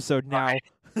 next episode now.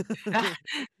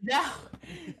 No.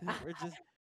 We're just